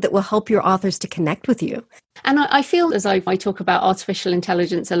perspective that will help your authors to connect with you. And I feel, as I talk about artificial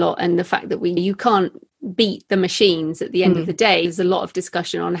intelligence a lot, and the fact that you can't beat the machines at the end of the day. There's a lot of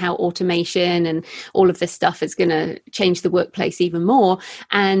discussion on how automation and all of this stuff is going to change the workplace even more.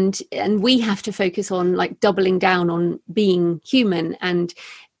 And we have to focus on like doubling down on being human, and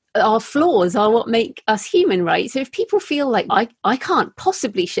our flaws are what make us human, right? So if people feel like I can't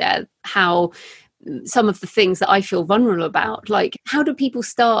possibly share how some of the things that I feel vulnerable about, like how do people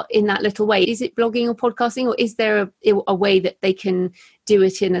start in that little way? Is it blogging or podcasting, or is there a way that they can do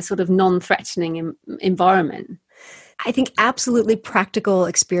it in a sort of non-threatening environment? I think absolutely practical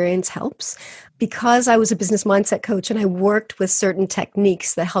experience helps. Because I was a business mindset coach and I worked with certain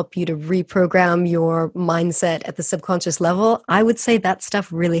techniques that help you to reprogram your mindset at the subconscious level, I would say that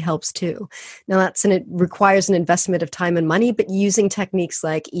stuff really helps too. Now it requires an investment of time and money, but using techniques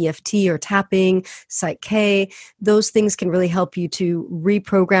like EFT or tapping, Psych K, those things can really help you to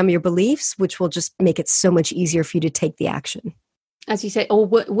reprogram your beliefs, which will just make it so much easier for you to take the action. As you say, or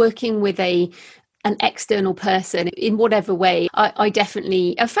working with an external person in whatever way. I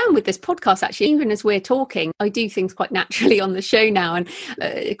definitely have found with this podcast, actually, even as we're talking, I do things quite naturally on the show now. And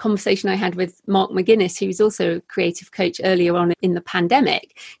a conversation I had with Mark McGuinness, who's also a creative coach earlier on in the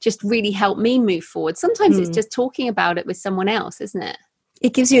pandemic, just really helped me move forward. Sometimes it's just talking about it with someone else, isn't it?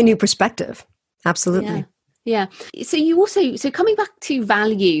 It gives you a new perspective. Absolutely. Yeah. So coming back to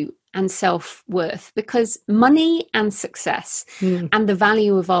value and self-worth, because money and success and the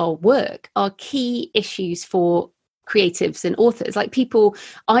value of our work are key issues for creatives and authors. Like people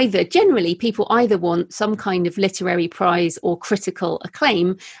either want some kind of literary prize or critical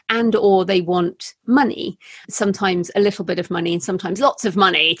acclaim, and or they want money, sometimes a little bit of money and sometimes lots of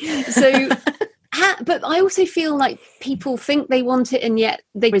money. So but I also feel like people think they want it and yet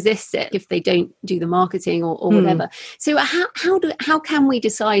they resist it if they don't do the marketing or whatever. So how can we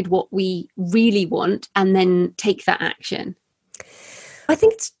decide what we really want and then take that action? I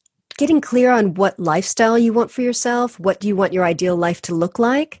think it's getting clear on what lifestyle you want for yourself. What do you want your ideal life to look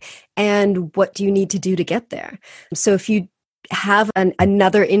like? And what do you need to do to get there? So if you have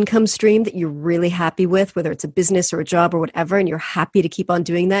another income stream that you're really happy with, whether it's a business or a job or whatever, and you're happy to keep on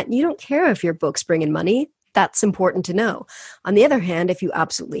doing that, and you don't care if your book's bringing money, that's important to know. On the other hand, if you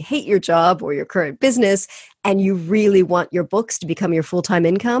absolutely hate your job or your current business and you really want your books to become your full-time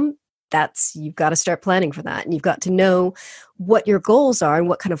income, you've got to start planning for that. And you've got to know what your goals are and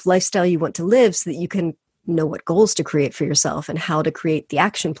what kind of lifestyle you want to live so that you can know what goals to create for yourself and how to create the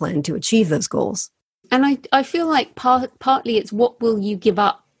action plan to achieve those goals. And I feel like partly it's what will you give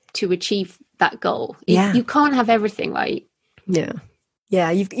up to achieve that goal? You can't have everything, right? Yeah.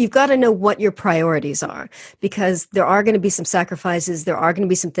 Yeah, you've got to know what your priorities are, because there are going to be some sacrifices. There are going to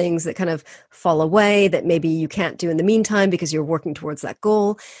be some things that kind of fall away that maybe you can't do in the meantime because you're working towards that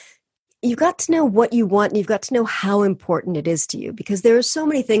goal. You've got to know what you want, and you've got to know how important it is to you, because there are so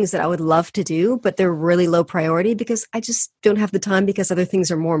many things that I would love to do, but they're really low priority because I just don't have the time because other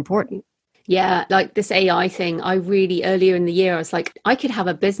things are more important. Yeah, like this AI thing, earlier in the year, I was like, I could have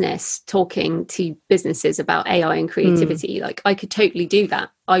a business talking to businesses about AI and creativity. Like I could totally do that.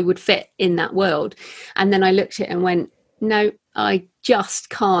 I would fit in that world. And then I looked at it and went, no, I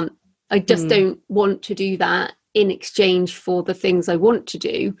just can't. I just don't want to do that in exchange for the things I want to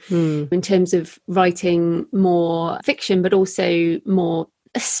do in terms of writing more fiction, but also more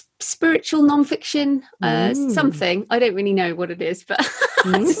spiritual nonfiction, something. I don't really know what it is, but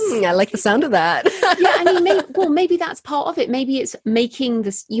I like the sound of that. Yeah, I mean, maybe that's part of it. Maybe it's making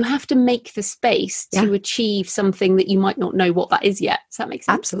this. You have to make the space to achieve something that you might not know what that is yet. Does that make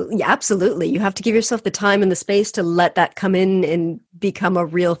sense? Absolutely, yeah, absolutely. You have to give yourself the time and the space to let that come in and become a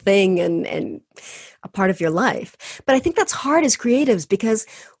real thing and a part of your life. But I think that's hard as creatives because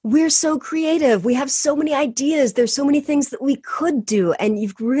we're so creative. We have so many ideas. There's so many things that we could do. And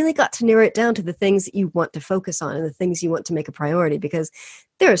you've really got to narrow it down to the things that you want to focus on and the things you want to make a priority, because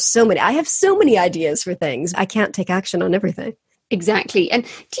there are so many. I have so many ideas for things. I can't take action on everything. Exactly. And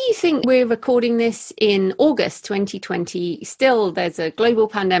do you think we're recording this in August 2020? Still, there's a global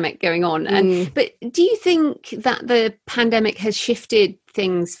pandemic going on. But do you think that the pandemic has shifted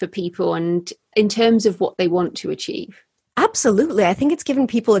things for people and in terms of what they want to achieve? Absolutely. I think it's given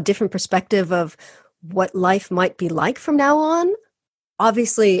people a different perspective of what life might be like from now on.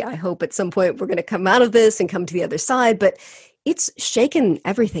 Obviously, I hope at some point we're going to come out of this and come to the other side, but it's shaken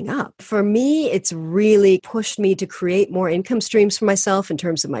everything up. For me, it's really pushed me to create more income streams for myself in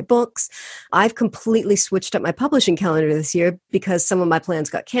terms of my books. I've completely switched up my publishing calendar this year because some of my plans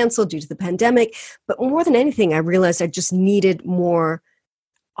got canceled due to the pandemic. But more than anything, I realized I just needed more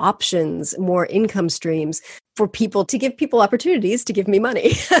options, more income streams for people, to give people opportunities to give me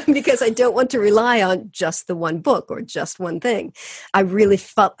money because I don't want to rely on just the one book or just one thing. I really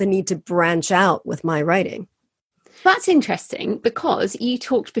felt the need to branch out with my writing. That's interesting because you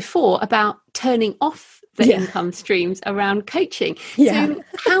talked before about turning off the income streams around coaching. So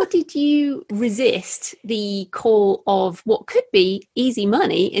how did you resist the call of what could be easy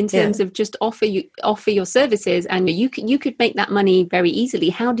money in terms of just offer your services, and you could make that money very easily?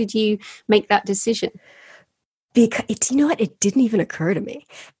 How did you make that decision? Because you know what? It didn't even occur to me.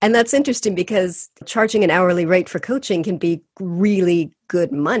 And that's interesting because charging an hourly rate for coaching can be really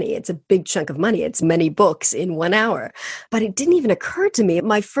good money. It's a big chunk of money. It's many books in 1 hour. But it didn't even occur to me.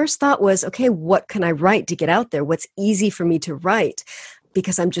 My first thought was, okay, what can I write to get out there? What's easy for me to write?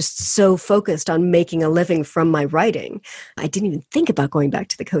 Because I'm just so focused on making a living from my writing. I didn't even think about going back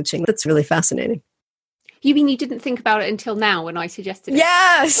to the coaching. That's really fascinating. You mean you didn't think about it until now when I suggested it?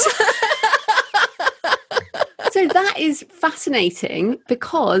 Yes! So that is fascinating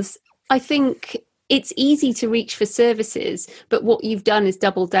because I think it's easy to reach for services, but what you've done is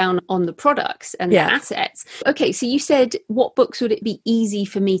double down on the products and the assets. Okay, so you said, what books would it be easy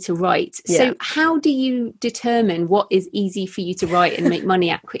for me to write? Yeah. So how do you determine what is easy for you to write and make money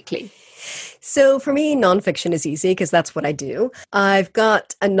at quickly? So for me, nonfiction is easy because that's what I do. I've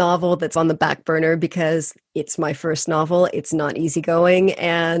got a novel that's on the back burner because it's my first novel. It's not easygoing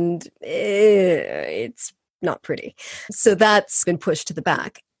and it's not pretty. So that's been pushed to the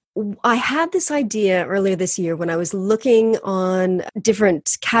back. I had this idea earlier this year when I was looking on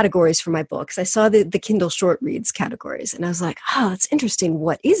different categories for my books. I saw the Kindle short reads categories and I was like, oh, that's interesting.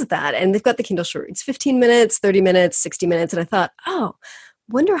 What is that? And they've got the Kindle short reads, 15 minutes, 30 minutes, 60 minutes. And I thought, oh,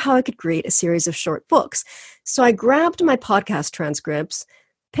 wonder how I could create a series of short books. So I grabbed my podcast transcripts,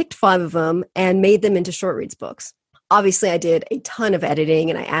 picked 5 of them, and made them into short reads books. Obviously, I did a ton of editing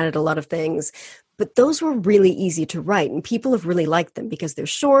and I added a lot of things. But those were really easy to write, and people have really liked them because they're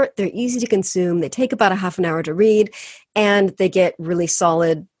short, they're easy to consume, they take about a half an hour to read, and they get really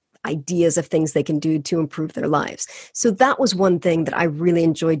solid ideas of things they can do to improve their lives. So that was one thing that I really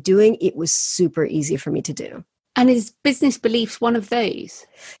enjoyed doing. It was super easy for me to do. And is Business Beliefs one of those?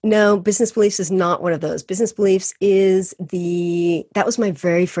 No, Business Beliefs is not one of those. Business Beliefs is that was my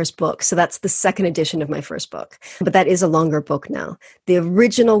very first book. So that's the second edition of my first book. But that is a longer book now. The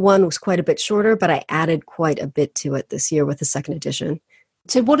original one was quite a bit shorter, but I added quite a bit to it this year with the second edition.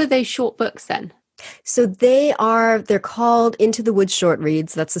 So what are those short books then? So they're called Into the Woods Short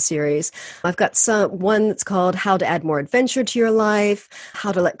Reads. That's a series. I've got one that's called How to Add More Adventure to Your Life,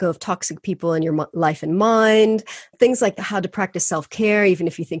 How to Let Go of Toxic People in Your Life and Mind, things like how to practice self-care, even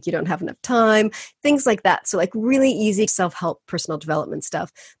if you think you don't have enough time, things like that. So like really easy self-help, personal development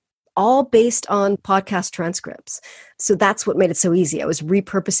stuff, all based on podcast transcripts. So that's what made it so easy. I was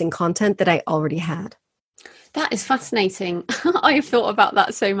repurposing content that I already had. That is fascinating. I have thought about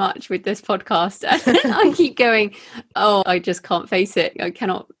that so much with this podcast. And I keep going, oh, I just can't face it. I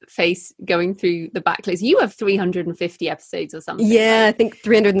cannot face going through the backlist. You have 350 episodes or something. Yeah, right? I think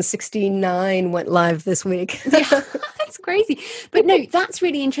 369 went live this week. Yeah, that's crazy. But no, that's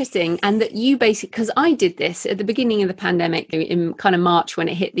really interesting. And that you basically, because I did this at the beginning of the pandemic in kind of March when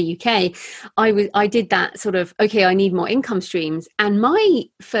it hit the UK, I did that sort of, okay, I need more income streams. And my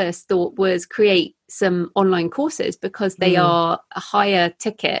first thought was create some online courses because they are a higher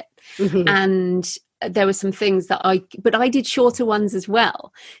ticket. Mm-hmm. And there were some things but I did shorter ones as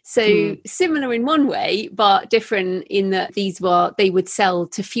well. So similar in one way, but different in that they would sell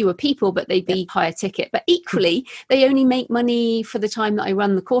to fewer people, but they'd be higher ticket. But equally, they only make money for the time that I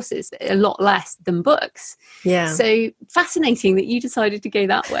run the courses, a lot less than books. Yeah. So fascinating that you decided to go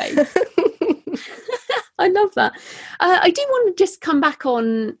that way. I love that. I do want to just come back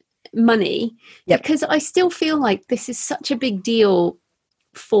on money because I still feel like this is such a big deal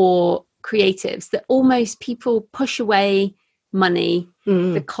for creatives that almost people push away money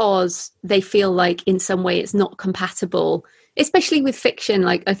because they feel like in some way it's not compatible, especially with fiction.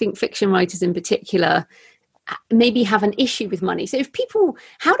 Like I think fiction writers in particular maybe have an issue with money. So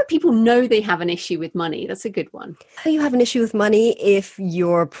how do people know they have an issue with money? That's a good one. You have an issue with money if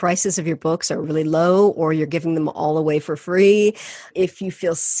your prices of your books are really low or you're giving them all away for free, if you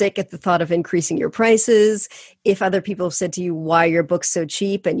feel sick at the thought of increasing your prices, if other people have said to you, why are your books so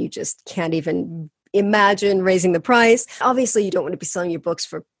cheap, and you just can't even imagine raising the price. Obviously, you don't want to be selling your books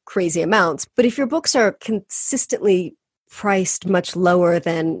for crazy amounts, but if your books are consistently priced much lower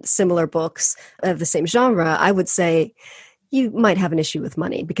than similar books of the same genre, I would say you might have an issue with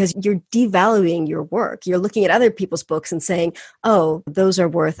money because you're devaluing your work. You're looking at other people's books and saying, oh, those are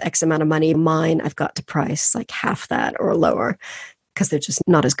worth X amount of money. Mine, I've got to price like half that or lower because they're just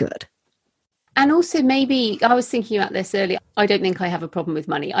not as good. And also maybe, I was thinking about this earlier, I don't think I have a problem with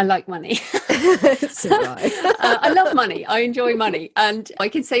money. I like money. So do I. I love money. I enjoy money. And I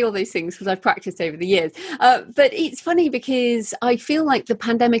can say all those things because I've practiced over the years. But it's funny because I feel like the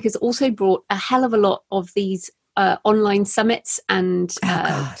pandemic has also brought a hell of a lot of these online summits and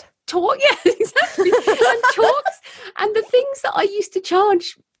talk. Yeah, exactly. And talks. And the things that I used to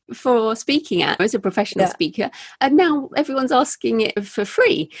charge for speaking as a professional speaker, and now everyone's asking it for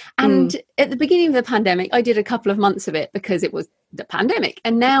free. And at the beginning of the pandemic, I did a couple of months of it because it was the pandemic,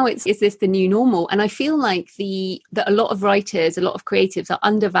 and now is this the new normal? And I feel like that a lot of writers, a lot of creatives are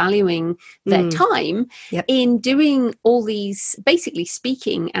undervaluing their time in doing all these basically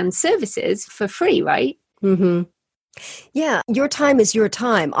speaking and services for free, right? Mm-hmm. Yeah, your time is your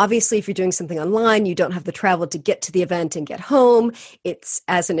time. Obviously, if you're doing something online, you don't have the travel to get to the event and get home. It's,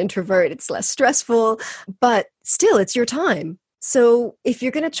 as an introvert, it's less stressful, but still, it's your time. So if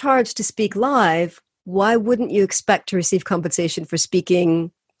you're going to charge to speak live, why wouldn't you expect to receive compensation for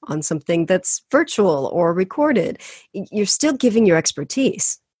speaking on something that's virtual or recorded? You're still giving your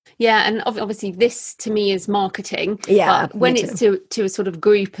expertise. Yeah, and obviously this to me is marketing. Yeah, but when it's to a sort of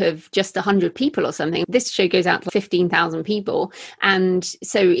group of just 100 people or something, this show goes out to 15,000 people, and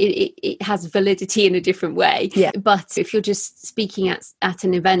so it has validity in a different way. Yeah. But if you're just speaking at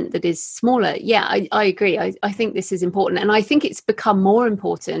an event that is smaller, I agree. I think this is important, and I think it's become more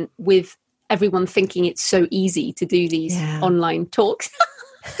important with everyone thinking it's so easy to do these online talks.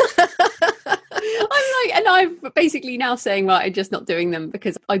 I'm like, and I'm basically now saying, right, I'm just not doing them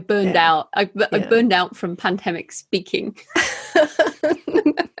because I burned out. I burned out from pandemic speaking.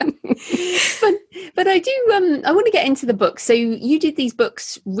 but I do I want to get into the book. So you did these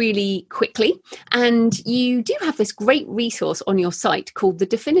books really quickly, and you do have this great resource on your site called The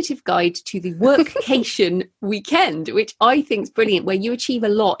Definitive Guide to the Workcation Weekend, which I think is brilliant, where you achieve a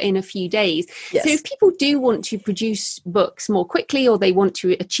lot in a few days. Yes. So if people do want to produce books more quickly, or they want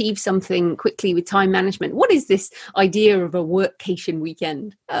to achieve something quickly with time management, what is this idea of a workcation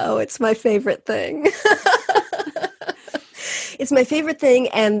weekend? Oh, it's my favorite thing. It's my favorite thing,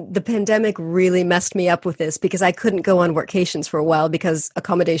 and the pandemic really messed me up with this because I couldn't go on workations for a while because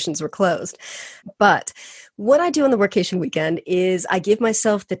accommodations were closed. But what I do on the workation weekend is I give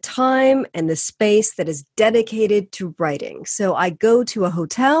myself the time and the space that is dedicated to writing. So I go to a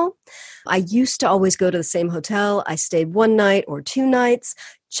hotel. I used to always go to the same hotel. I stayed one night or 2 nights,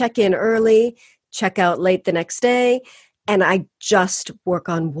 check in early, check out late the next day. And I just work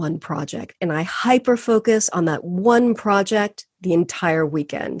on one project, and I hyper focus on that one project the entire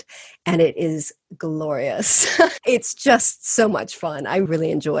weekend. And it is glorious. It's just so much fun. I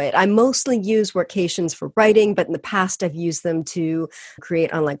really enjoy it. I mostly use workations for writing, but in the past I've used them to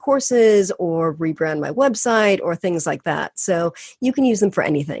create online courses or rebrand my website or things like that. So you can use them for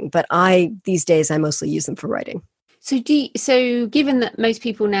anything, but these days I mostly use them for writing. So given that most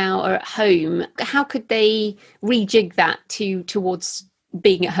people now are at home, how could they rejig that towards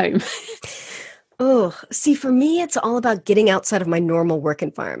being at home? Oh, see, for me, it's all about getting outside of my normal work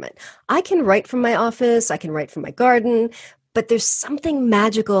environment. I can write from my office, I can write from my garden, but there's something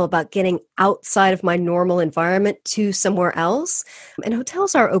magical about getting outside of my normal environment to somewhere else. And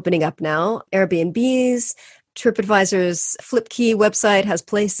hotels are opening up now. Airbnbs, TripAdvisor's Flipkey website has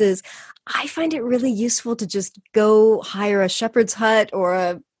places. I find it really useful to just go hire a shepherd's hut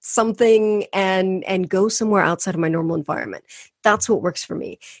or something and go somewhere outside of my normal environment. That's what works for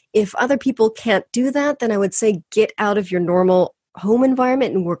me. If other people can't do that, then I would say get out of your normal home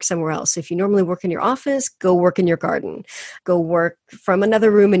environment and work somewhere else. If you normally work in your office, go work in your garden. Go work from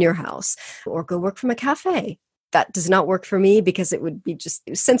another room in your house, or go work from a cafe. That does not work for me because it would be just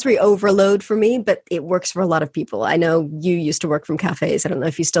sensory overload for me, but it works for a lot of people. I know you used to work from cafes. I don't know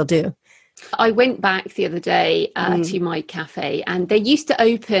if you still do. I went back the other day to my cafe, and they used to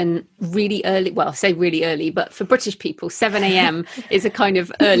open really early. Well, I say really early, but for British people, 7 a.m. is a kind of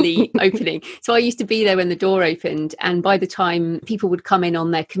early opening. So I used to be there when the door opened, and by the time people would come in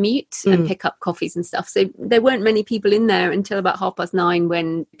on their commute and pick up coffees and stuff, so there weren't many people in there until about 9:30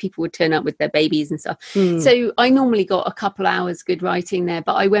 when people would turn up with their babies and stuff. So I normally got a couple hours good writing there,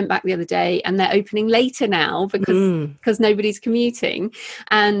 but I went back the other day and they're opening later now because nobody's commuting.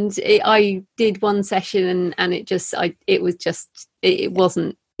 And I did one session and it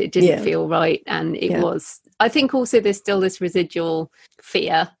didn't feel right. And it was, I think also there's still this residual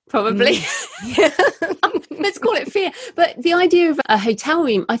fear, probably. Let's call it fear. But the idea of a hotel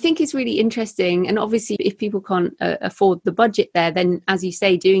room, I think, is really interesting. And obviously, if people can't afford the budget there, then, as you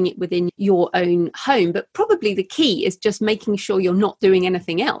say, doing it within your own home. But probably the key is just making sure you're not doing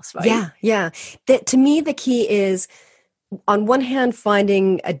anything else, right? Yeah. To me, the key is, on one hand,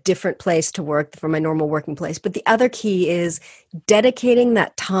 finding a different place to work from my normal working place. But the other key is dedicating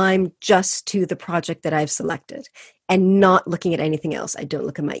that time just to the project that I've selected and not looking at anything else. I don't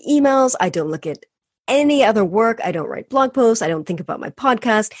look at my emails. I don't look at any other work. I don't write blog posts. I don't think about my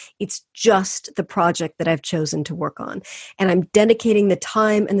podcast. It's just the project that I've chosen to work on. And I'm dedicating the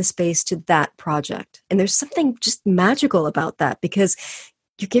time and the space to that project. And there's something just magical about that because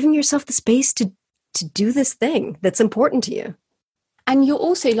you're giving yourself the space to do this thing that's important to you. And you're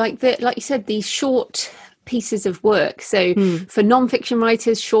also like you said, these short pieces of work. So for nonfiction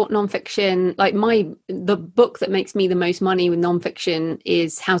writers, short nonfiction, like the book that makes me the most money with nonfiction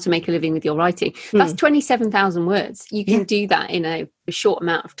is How to Make a Living with Your Writing. That's 27,000 words. You can do that in a short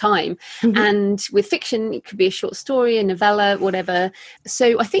amount of time. And with fiction, it could be a short story, a novella, whatever.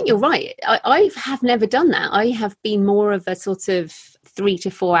 So I think you're right. I have never done that. I have been more of a sort of 3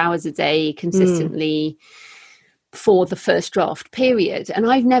 to 4 hours a day consistently for the first draft period. And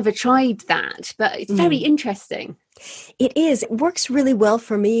I've never tried that, but it's very interesting. It is. It works really well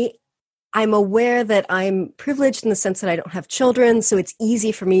for me. I'm aware that I'm privileged in the sense that I don't have children, so it's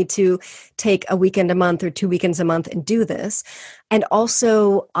easy for me to take a weekend a month or 2 weekends a month and do this. And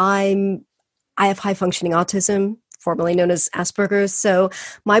also, I have high-functioning autism, formerly known as Asperger's, so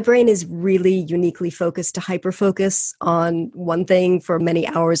my brain is really uniquely focused to hyper-focus on one thing for many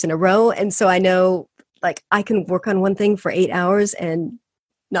hours in a row. And so I know, like, I can work on one thing for 8 hours and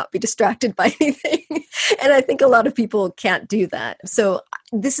not be distracted by anything. And I think a lot of people can't do that. So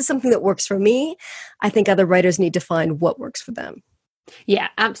this is something that works for me. I think other writers need to find what works for them. Yeah,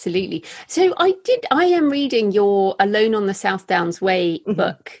 absolutely. So I am reading your Alone on the South Downs Way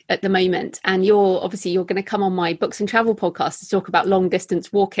book at the moment. And you're going to come on my Books and Travel podcast to talk about long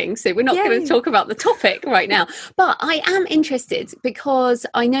distance walking. So we're not going to talk about the topic right now. But I am interested because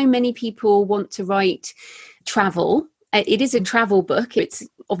I know many people want to write travel. It is a travel book. It's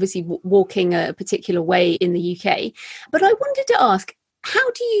obviously walking a particular way in the UK. But I wanted to ask,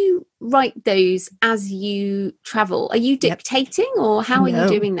 how do you write those as you travel? Are you dictating or how are you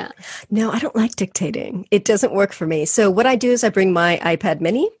doing that? No, I don't like dictating. It doesn't work for me. So what I do is I bring my iPad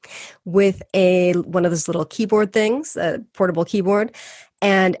mini with one of those little keyboard things, a portable keyboard.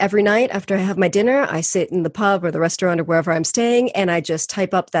 And every night after I have my dinner, I sit in the pub or the restaurant or wherever I'm staying, and I just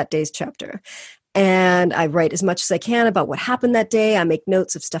type up that day's chapter. And I write as much as I can about what happened that day. I make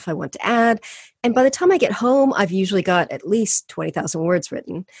notes of stuff I want to add. And by the time I get home, I've usually got at least 20,000 words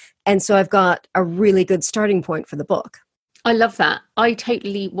written. And so I've got a really good starting point for the book. I love that. I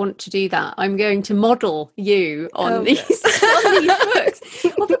totally want to do that. I'm going to model you on these books.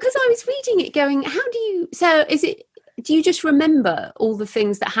 Well, because I was reading it going, do you just remember all the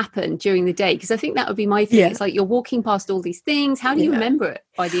things that happened during the day? Because I think that would be my thing. Yeah. It's like you're walking past all these things. How do you remember it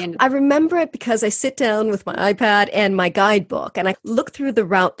by the end of it? I remember it because I sit down with my iPad and my guidebook and I look through the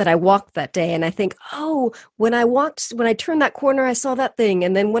route that I walked that day and I think, oh, when I turned that corner, I saw that thing.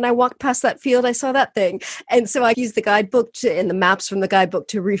 And then when I walked past that field, I saw that thing. And so I use the guidebook and the maps from the guidebook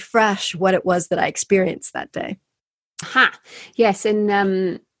to refresh what it was that I experienced that day. Yes.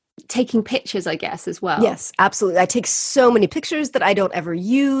 And taking pictures, I guess, as well. Yes, absolutely. I take so many pictures that I don't ever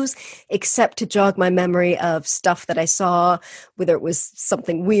use except to jog my memory of stuff that I saw, whether it was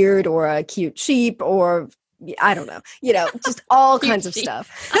something weird or a cute sheep or I don't know, just all kinds of stuff.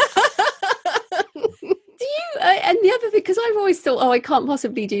 And the other thing, because I've always thought, I can't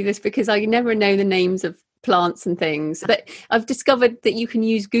possibly do this because I never know the names of plants and things, but I've discovered that you can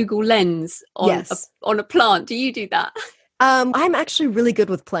use Google Lens on a plant. Do you do that? I'm actually really good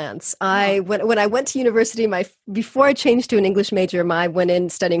with plants. When I went to university, before I changed to an English major, I went in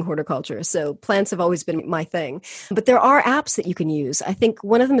studying horticulture. So plants have always been my thing. But there are apps that you can use. I think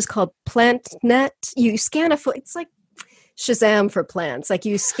one of them is called PlantNet. You scan it's like Shazam for plants. Like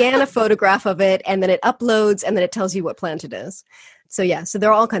you scan a photograph of it and then it uploads and then it tells you what plant it is. So there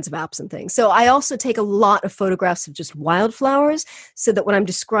are all kinds of apps and things. So I also take a lot of photographs of just wildflowers so that when I'm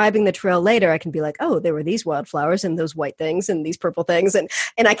describing the trail later, I can be like, oh, there were these wildflowers and those white things and these purple things. And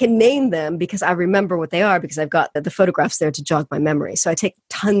I can name them because I remember what they are because I've got the photographs there to jog my memory. So I take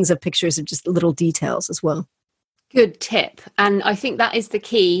tons of pictures of just little details as well. Good tip. And I think that is the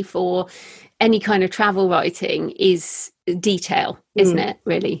key for any kind of travel writing is detail, isn't it,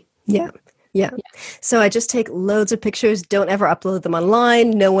 really? Yeah. So I just take loads of pictures, don't ever upload them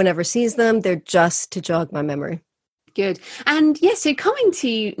online. No one ever sees them. They're just to jog my memory. Good. And so coming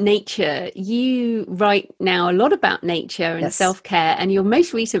to nature, you write now a lot about nature and self-care, and your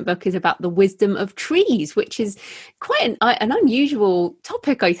most recent book is about the wisdom of trees, which is quite an unusual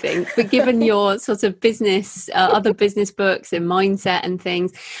topic, I think, but given your sort of business, other business books and mindset and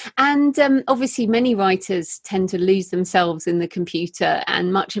things. And obviously many writers tend to lose themselves in the computer,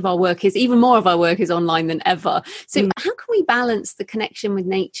 and even more of our work is online than ever. So how can we balance the connection with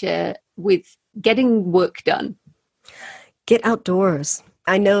nature with getting work done? Get outdoors.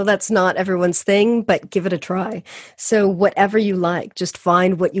 I know that's not everyone's thing, but give it a try. So whatever you like, just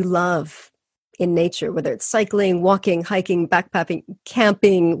find what you love in nature, whether it's cycling, walking, hiking, backpacking,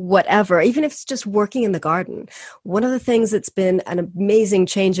 camping, whatever, even if it's just working in the garden. One of the things that's been an amazing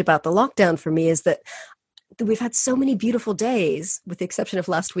change about the lockdown for me is that we've had so many beautiful days, with the exception of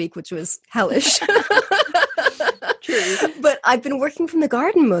last week, which was hellish. True. But I've been working from the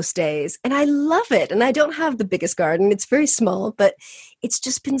garden most days and I love it. And I don't have the biggest garden. It's very small, but it's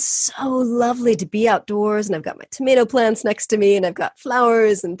just been so lovely to be outdoors. And I've got my tomato plants next to me and I've got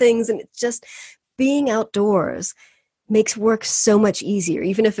flowers and things. And it's just being outdoors makes work so much easier.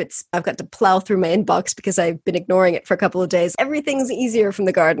 Even if I've got to plow through my inbox because I've been ignoring it for a couple of days, everything's easier from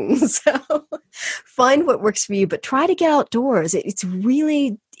the garden. So find what works for you, but try to get outdoors. It's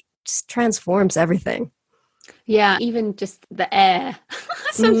really just transforms everything. Yeah, even just the air.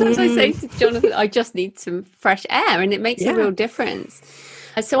 Sometimes I say to Jonathan, I just need some fresh air, and it makes a real difference.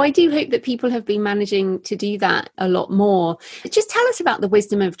 So I do hope that people have been managing to do that a lot more. Just tell us about the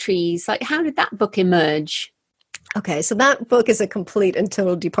wisdom of trees. Like, how did that book emerge? Okay, so that book is a complete and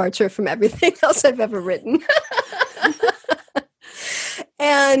total departure from everything else I've ever written.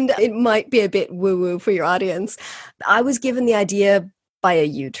 And it might be a bit woo-woo for your audience. I was given the idea by a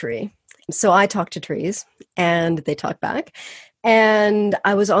yew tree. So I talk to trees and they talk back. And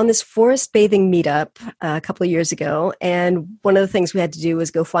I was on this forest bathing meetup a couple of years ago. And one of the things we had to do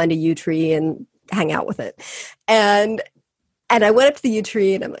was go find a yew tree and hang out with it. And I went up to the yew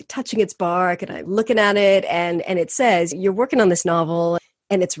tree and I'm like touching its bark and I'm looking at it. And it says, "You're working on this novel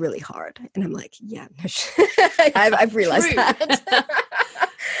and it's really hard." And I'm like, yeah, I've realized that.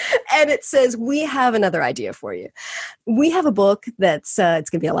 And it says, "We have another idea for you. We have a book that's it's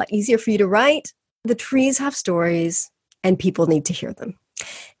going to be a lot easier for you to write. The trees have stories and people need to hear them.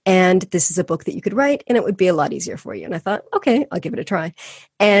 And this is a book that you could write and it would be a lot easier for you." And I thought, okay, I'll give it a try.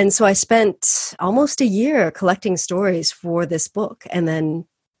 And so I spent almost a year collecting stories for this book and then,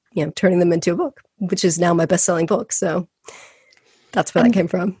 turning them into a book, which is now my best-selling book. So that's where that came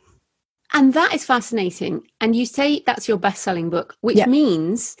from. And that is fascinating. And you say that's your best-selling book, which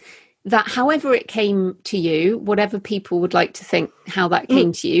means that however it came to you, whatever people would like to think how that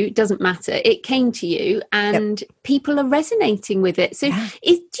came to you, doesn't matter. It came to you and people are resonating with it. So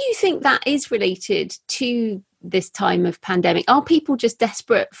do you think that is related to this time of pandemic? Are people just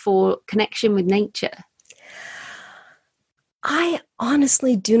desperate for connection with nature? I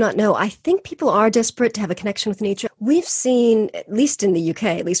honestly do not know. I think people are desperate to have a connection with nature. We've seen, at least in the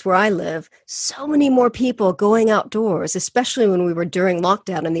UK, at least where I live, so many more people going outdoors, especially when we were during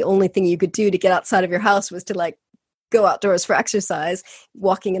lockdown and the only thing you could do to get outside of your house was to go outdoors for exercise,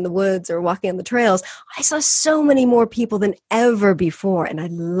 walking in the woods or walking on the trails. I saw so many more people than ever before and I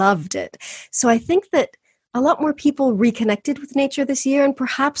loved it. So I think that a lot more people reconnected with nature this year and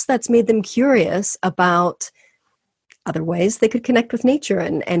perhaps that's made them curious about other ways they could connect with nature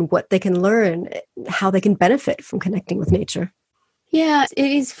and what they can learn, how they can benefit from connecting with nature. Yeah,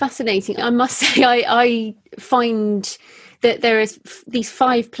 it is fascinating. I must say, I find that there is these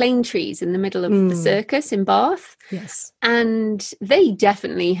 5 plane trees in the middle of the circus in Bath. Yes. And they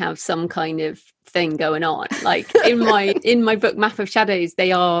definitely have some kind of thing going on. Like in my book Map of Shadows,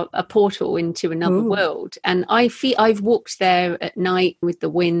 they are a portal into another world, and I've walked there at night with the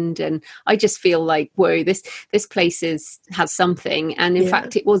wind and I just feel like, whoa, this place has something. And in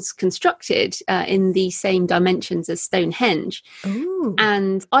fact it was constructed in the same dimensions as Stonehenge. Ooh.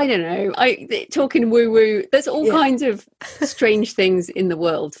 And I don't know, talking woo woo, there's all kinds of strange things in the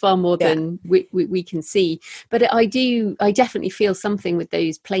world, far more than we can see. But I definitely feel something with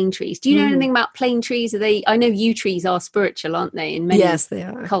those plane trees. Do you know anything about plane trees? I know yew trees are spiritual, aren't they, in many they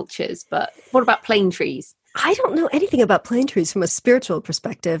are. cultures, but what about plane trees? I don't know anything about plane trees from a spiritual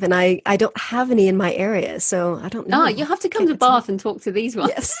perspective, and I don't have any in my area, so I don't know. You'll have to come to Bath and talk to these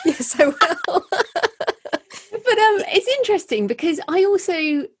ones. Yes, I will. But it's interesting because I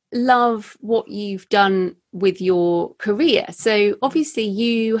also love what you've done with your career. So obviously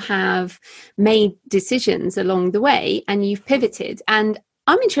you have made decisions along the way and you've pivoted. And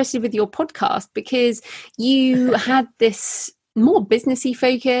I'm interested with your podcast because you had this more businessy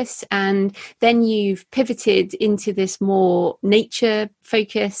focus and then you've pivoted into this more nature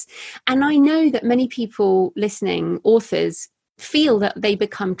focus. And I know that many people listening, authors, feel that they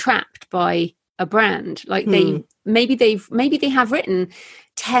become trapped by a brand. Like maybe they have written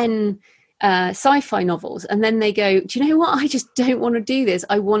 10 sci-fi novels and then they go, do you know what, I just don't want to do this.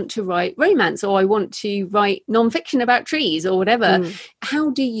 I want to write romance, or I want to write non-fiction about trees or whatever.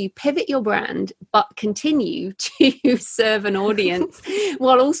 How do you pivot your brand but continue to serve an audience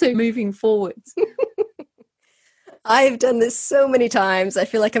while also moving forwards? I've done this so many times. I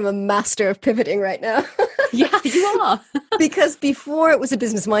feel like I'm a master of pivoting right now. Yeah, you are. Because before it was a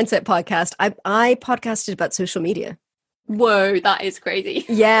business mindset podcast, I podcasted about social media. Whoa, that is crazy.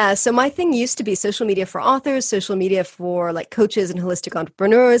 Yeah. So my thing used to be social media for authors, social media for like coaches and holistic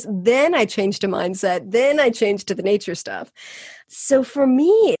entrepreneurs. Then I changed to mindset. Then I changed to the nature stuff. So for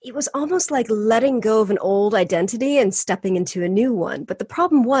me, it was almost like letting go of an old identity and stepping into a new one. But the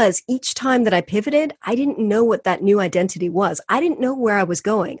problem was each time that I pivoted, I didn't know what that new identity was. I didn't know where I was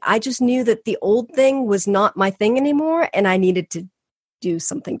going. I just knew that the old thing was not my thing anymore and I needed to do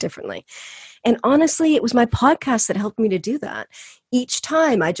something differently. And honestly, it was my podcast that helped me to do that. Each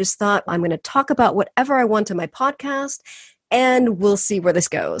time I just thought, I'm going to talk about whatever I want on my podcast and we'll see where this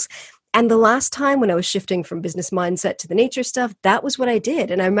goes. And the last time when I was shifting from business mindset to the nature stuff, that was what I did.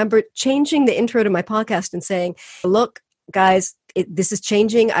 And I remember changing the intro to my podcast and saying, look, guys, this is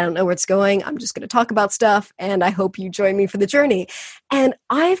changing. I don't know where it's going. I'm just going to talk about stuff. And I hope you join me for the journey. And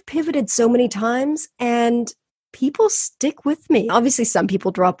I've pivoted so many times and people stick with me. Obviously, some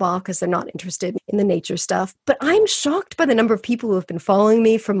people drop off because they're not interested in the nature stuff. But I'm shocked by the number of people who have been following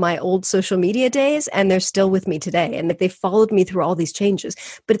me from my old social media days, and they're still with me today. And they followed me through all these changes.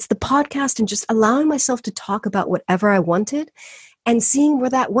 But it's the podcast and just allowing myself to talk about whatever I wanted and seeing where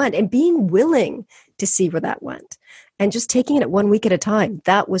that went and being willing to see where that went. and just taking it 1 week at a time.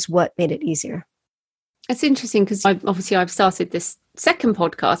 That was what made it easier. It's interesting because I've started this second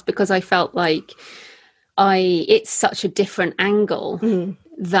podcast because I felt like it's such a different angle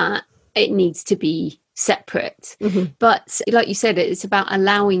that it needs to be separate. But like you said, it's about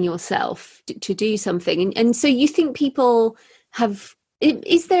allowing yourself to do something. And so you think people have...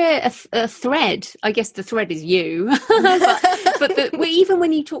 Is there a thread? I guess the thread is you. but even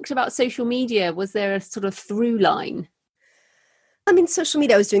when you talked about social media, was there a sort of through line? I mean, social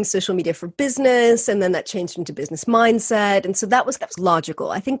media, I was doing social media for business, and then that changed into business mindset. And so that was logical.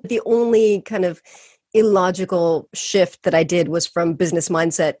 I think the only kind of illogical shift that I did was from business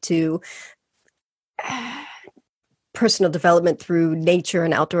mindset to personal development through nature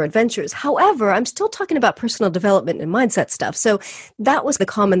and outdoor adventures. However, I'm still talking about personal development and mindset stuff. So that was the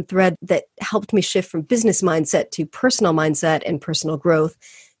common thread that helped me shift from business mindset to personal mindset and personal growth,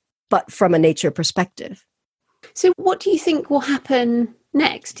 but from a nature perspective. So what do you think will happen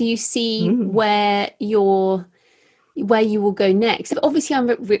next? Do you see where you will go next? Obviously,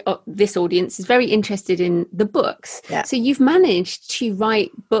 this audience is very interested in the books. Yeah. So you've managed to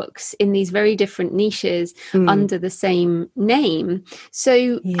write books in these very different niches under the same name.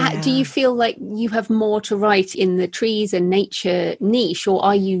 So do you feel like you have more to write in the trees and nature niche, or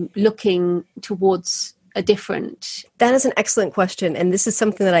are you looking towards a different? That is an excellent question. And this is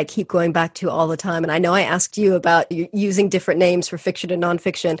something that I keep going back to all the time. And I know I asked you about using different names for fiction and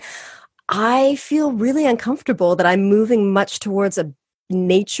nonfiction. I feel really uncomfortable that I'm moving much towards a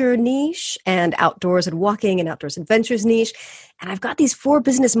nature niche and outdoors and walking and outdoors adventures niche. And I've got these 4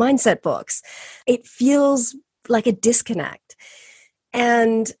 business mindset books. It feels like a disconnect.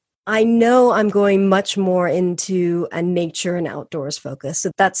 And I know I'm going much more into a nature and outdoors focus.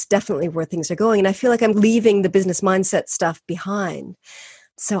 So that's definitely where things are going. And I feel like I'm leaving the business mindset stuff behind.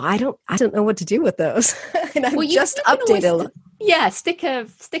 So I don't know what to do with those. And I've just updated a lot. Yeah, stick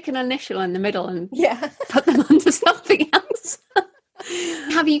an initial in the middle and put them onto something else.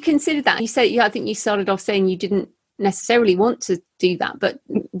 Have you considered that? You said, I think you started off saying you didn't necessarily want to do that, but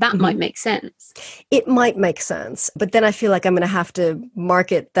that might make sense. It might make sense, but then I feel like I'm going to have to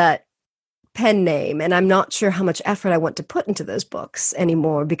market that pen name, and I'm not sure how much effort I want to put into those books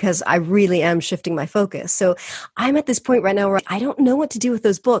anymore because I really am shifting my focus. So I'm at this point right now where I don't know what to do with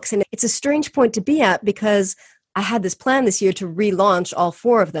those books, and it's a strange point to be at because I had this plan this year to relaunch all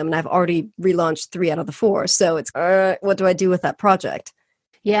 4 of them, and I've already relaunched 3 out of the 4. So it's, what do I do with that project?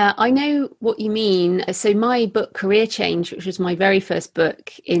 Yeah, I know what you mean. So my book, Career Change, which was my very first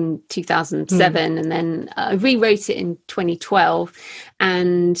book in 2007, and then I rewrote it in 2012.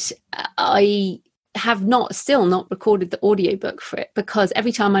 And I have still not recorded the audiobook for it because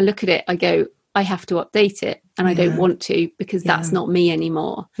every time I look at it, I go, I have to update it. And I don't want to because that's not me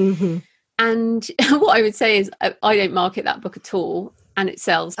anymore. And what I would say is I don't market that book at all. And it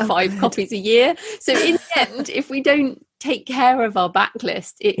sells 5 copies a year. So in the end, if we don't take care of our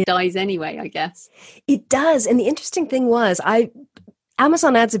backlist, it dies anyway, I guess. It does. And the interesting thing was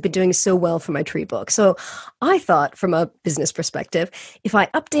Amazon ads have been doing so well for my tree book. So I thought from a business perspective, if I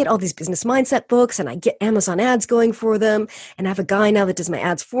update all these business mindset books and I get Amazon ads going for them, and I have a guy now that does my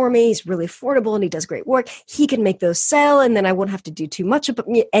ads for me, he's really affordable and he does great work, he can make those sell and then I won't have to do too much of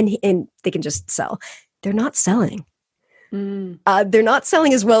it and they can just sell. They're not selling. They're not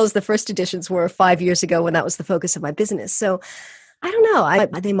selling as well as the first editions were 5 years ago when that was the focus of my business. So I don't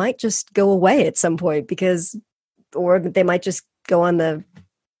know. They might just go away at some point or they might just go on the,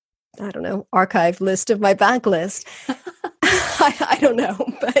 archive list of my backlist. I don't know,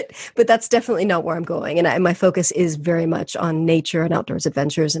 but that's definitely not where I'm going. And my focus is very much on nature and outdoors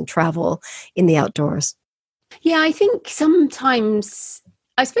adventures and travel in the outdoors. Yeah, I think sometimes,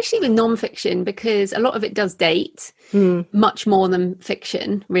 especially with nonfiction, because a lot of it does date much more than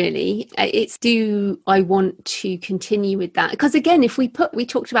fiction, really. Do I want to continue with that? Because again, if we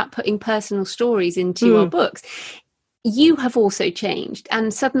talked about putting personal stories into our books, you have also changed.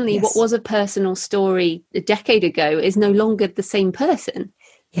 And suddenly what was a personal story a decade ago is no longer the same person.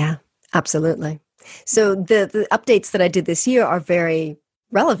 Yeah, absolutely. So the updates that I did this year are very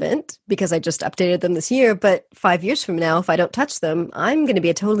relevant because I just updated them this year. But 5 years from now, if I don't touch them, I'm going to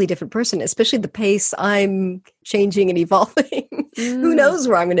be a totally different person, especially the pace I'm changing and evolving. Who knows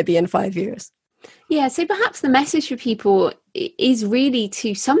where I'm going to be in 5 years? Yeah. So perhaps the message for people is really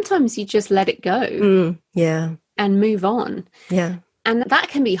to sometimes you just let it go. And move on. Yeah. And that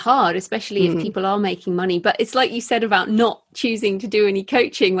can be hard, especially if people are making money. But it's like you said about not choosing to do any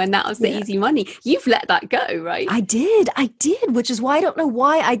coaching when that was the easy money. You've let that go, right? I did, which is why I don't know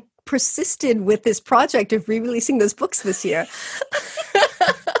why I persisted with this project of re-releasing those books this year.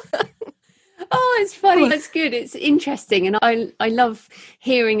 Oh, it's Oh, that's good. It's interesting. And I love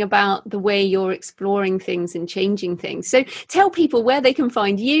hearing about the way you're exploring things and changing things. So tell people where they can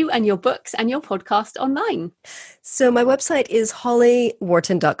find you and your books and your podcast online. So my website is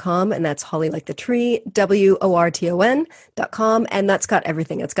hollyworton.com, and that's Holly like the tree, WORTON.com. And that's got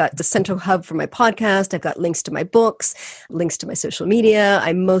everything. It's got the central hub for my podcast. I've got links to my books, links to my social media.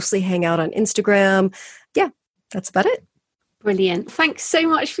 I mostly hang out on Instagram. Yeah, that's about it. Brilliant. Thanks so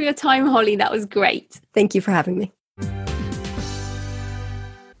much for your time, Holly. That was great. Thank you for having me.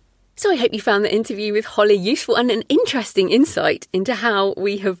 So I hope you found the interview with Holly useful and an interesting insight into how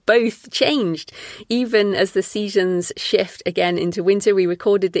we have both changed. Even as the seasons shift again into winter, we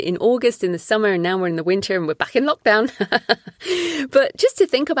recorded it in August in the summer, and now we're in the winter and we're back in lockdown. But just to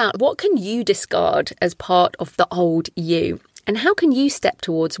think about, what can you discard as part of the old you? And how can you step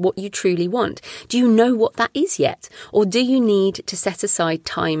towards what you truly want? Do you know what that is yet? Or do you need to set aside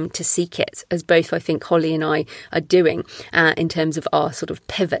time to seek it, as both I think Holly and I are doing in terms of our sort of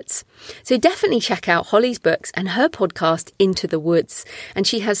pivots? So definitely check out Holly's books and her podcast, Into the Woods. And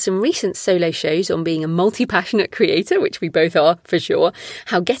she has some recent solo shows on being a multi-passionate creator, which we both are for sure,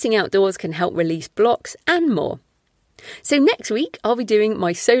 how getting outdoors can help release blocks, and more. So next week, I'll be doing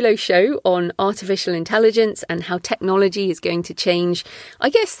my solo show on artificial intelligence and how technology is going to change,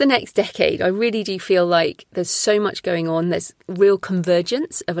 I guess, the next decade. I really do feel like there's so much going on. There's real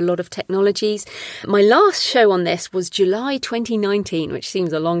convergence of a lot of technologies. My last show on this was July 2019, which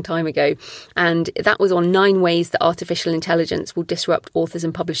seems a long time ago. And that was on 9 ways that artificial intelligence will disrupt authors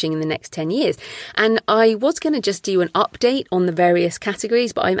and publishing in the next 10 years. And I was going to just do an update on the various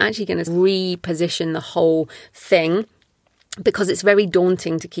categories, but I'm actually going to reposition the whole thing, because it's very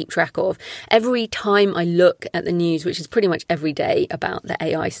daunting to keep track of. Every time I look at the news, which is pretty much every day about the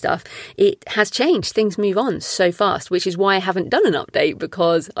AI stuff, it has changed. Things move on so fast, which is why I haven't done an update,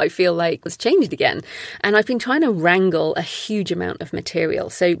 because I feel like it's changed again. And I've been trying to wrangle a huge amount of material.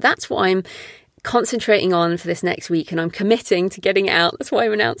 So that's what I'm concentrating on for this next week, and I'm committing to getting it out. That's why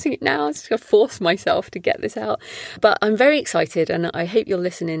I'm announcing it now. I'm just going to force myself to get this out. But I'm very excited, and I hope you'll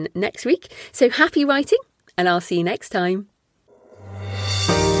listen in next week. So happy writing, and I'll see you next time.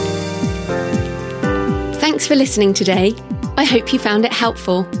 Thanks for listening today. I hope you found it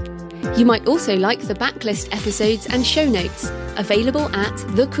helpful. You might also like the backlist episodes and show notes available at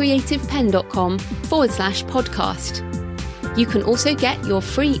thecreativepen.com/podcast. You can also get your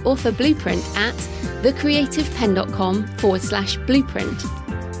free author blueprint at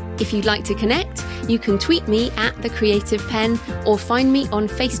thecreativepen.com/blueprint. If you'd like to connect, you can tweet me at The Creative Pen or find me on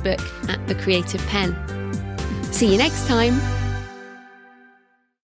Facebook at The Creative Pen. See you next time.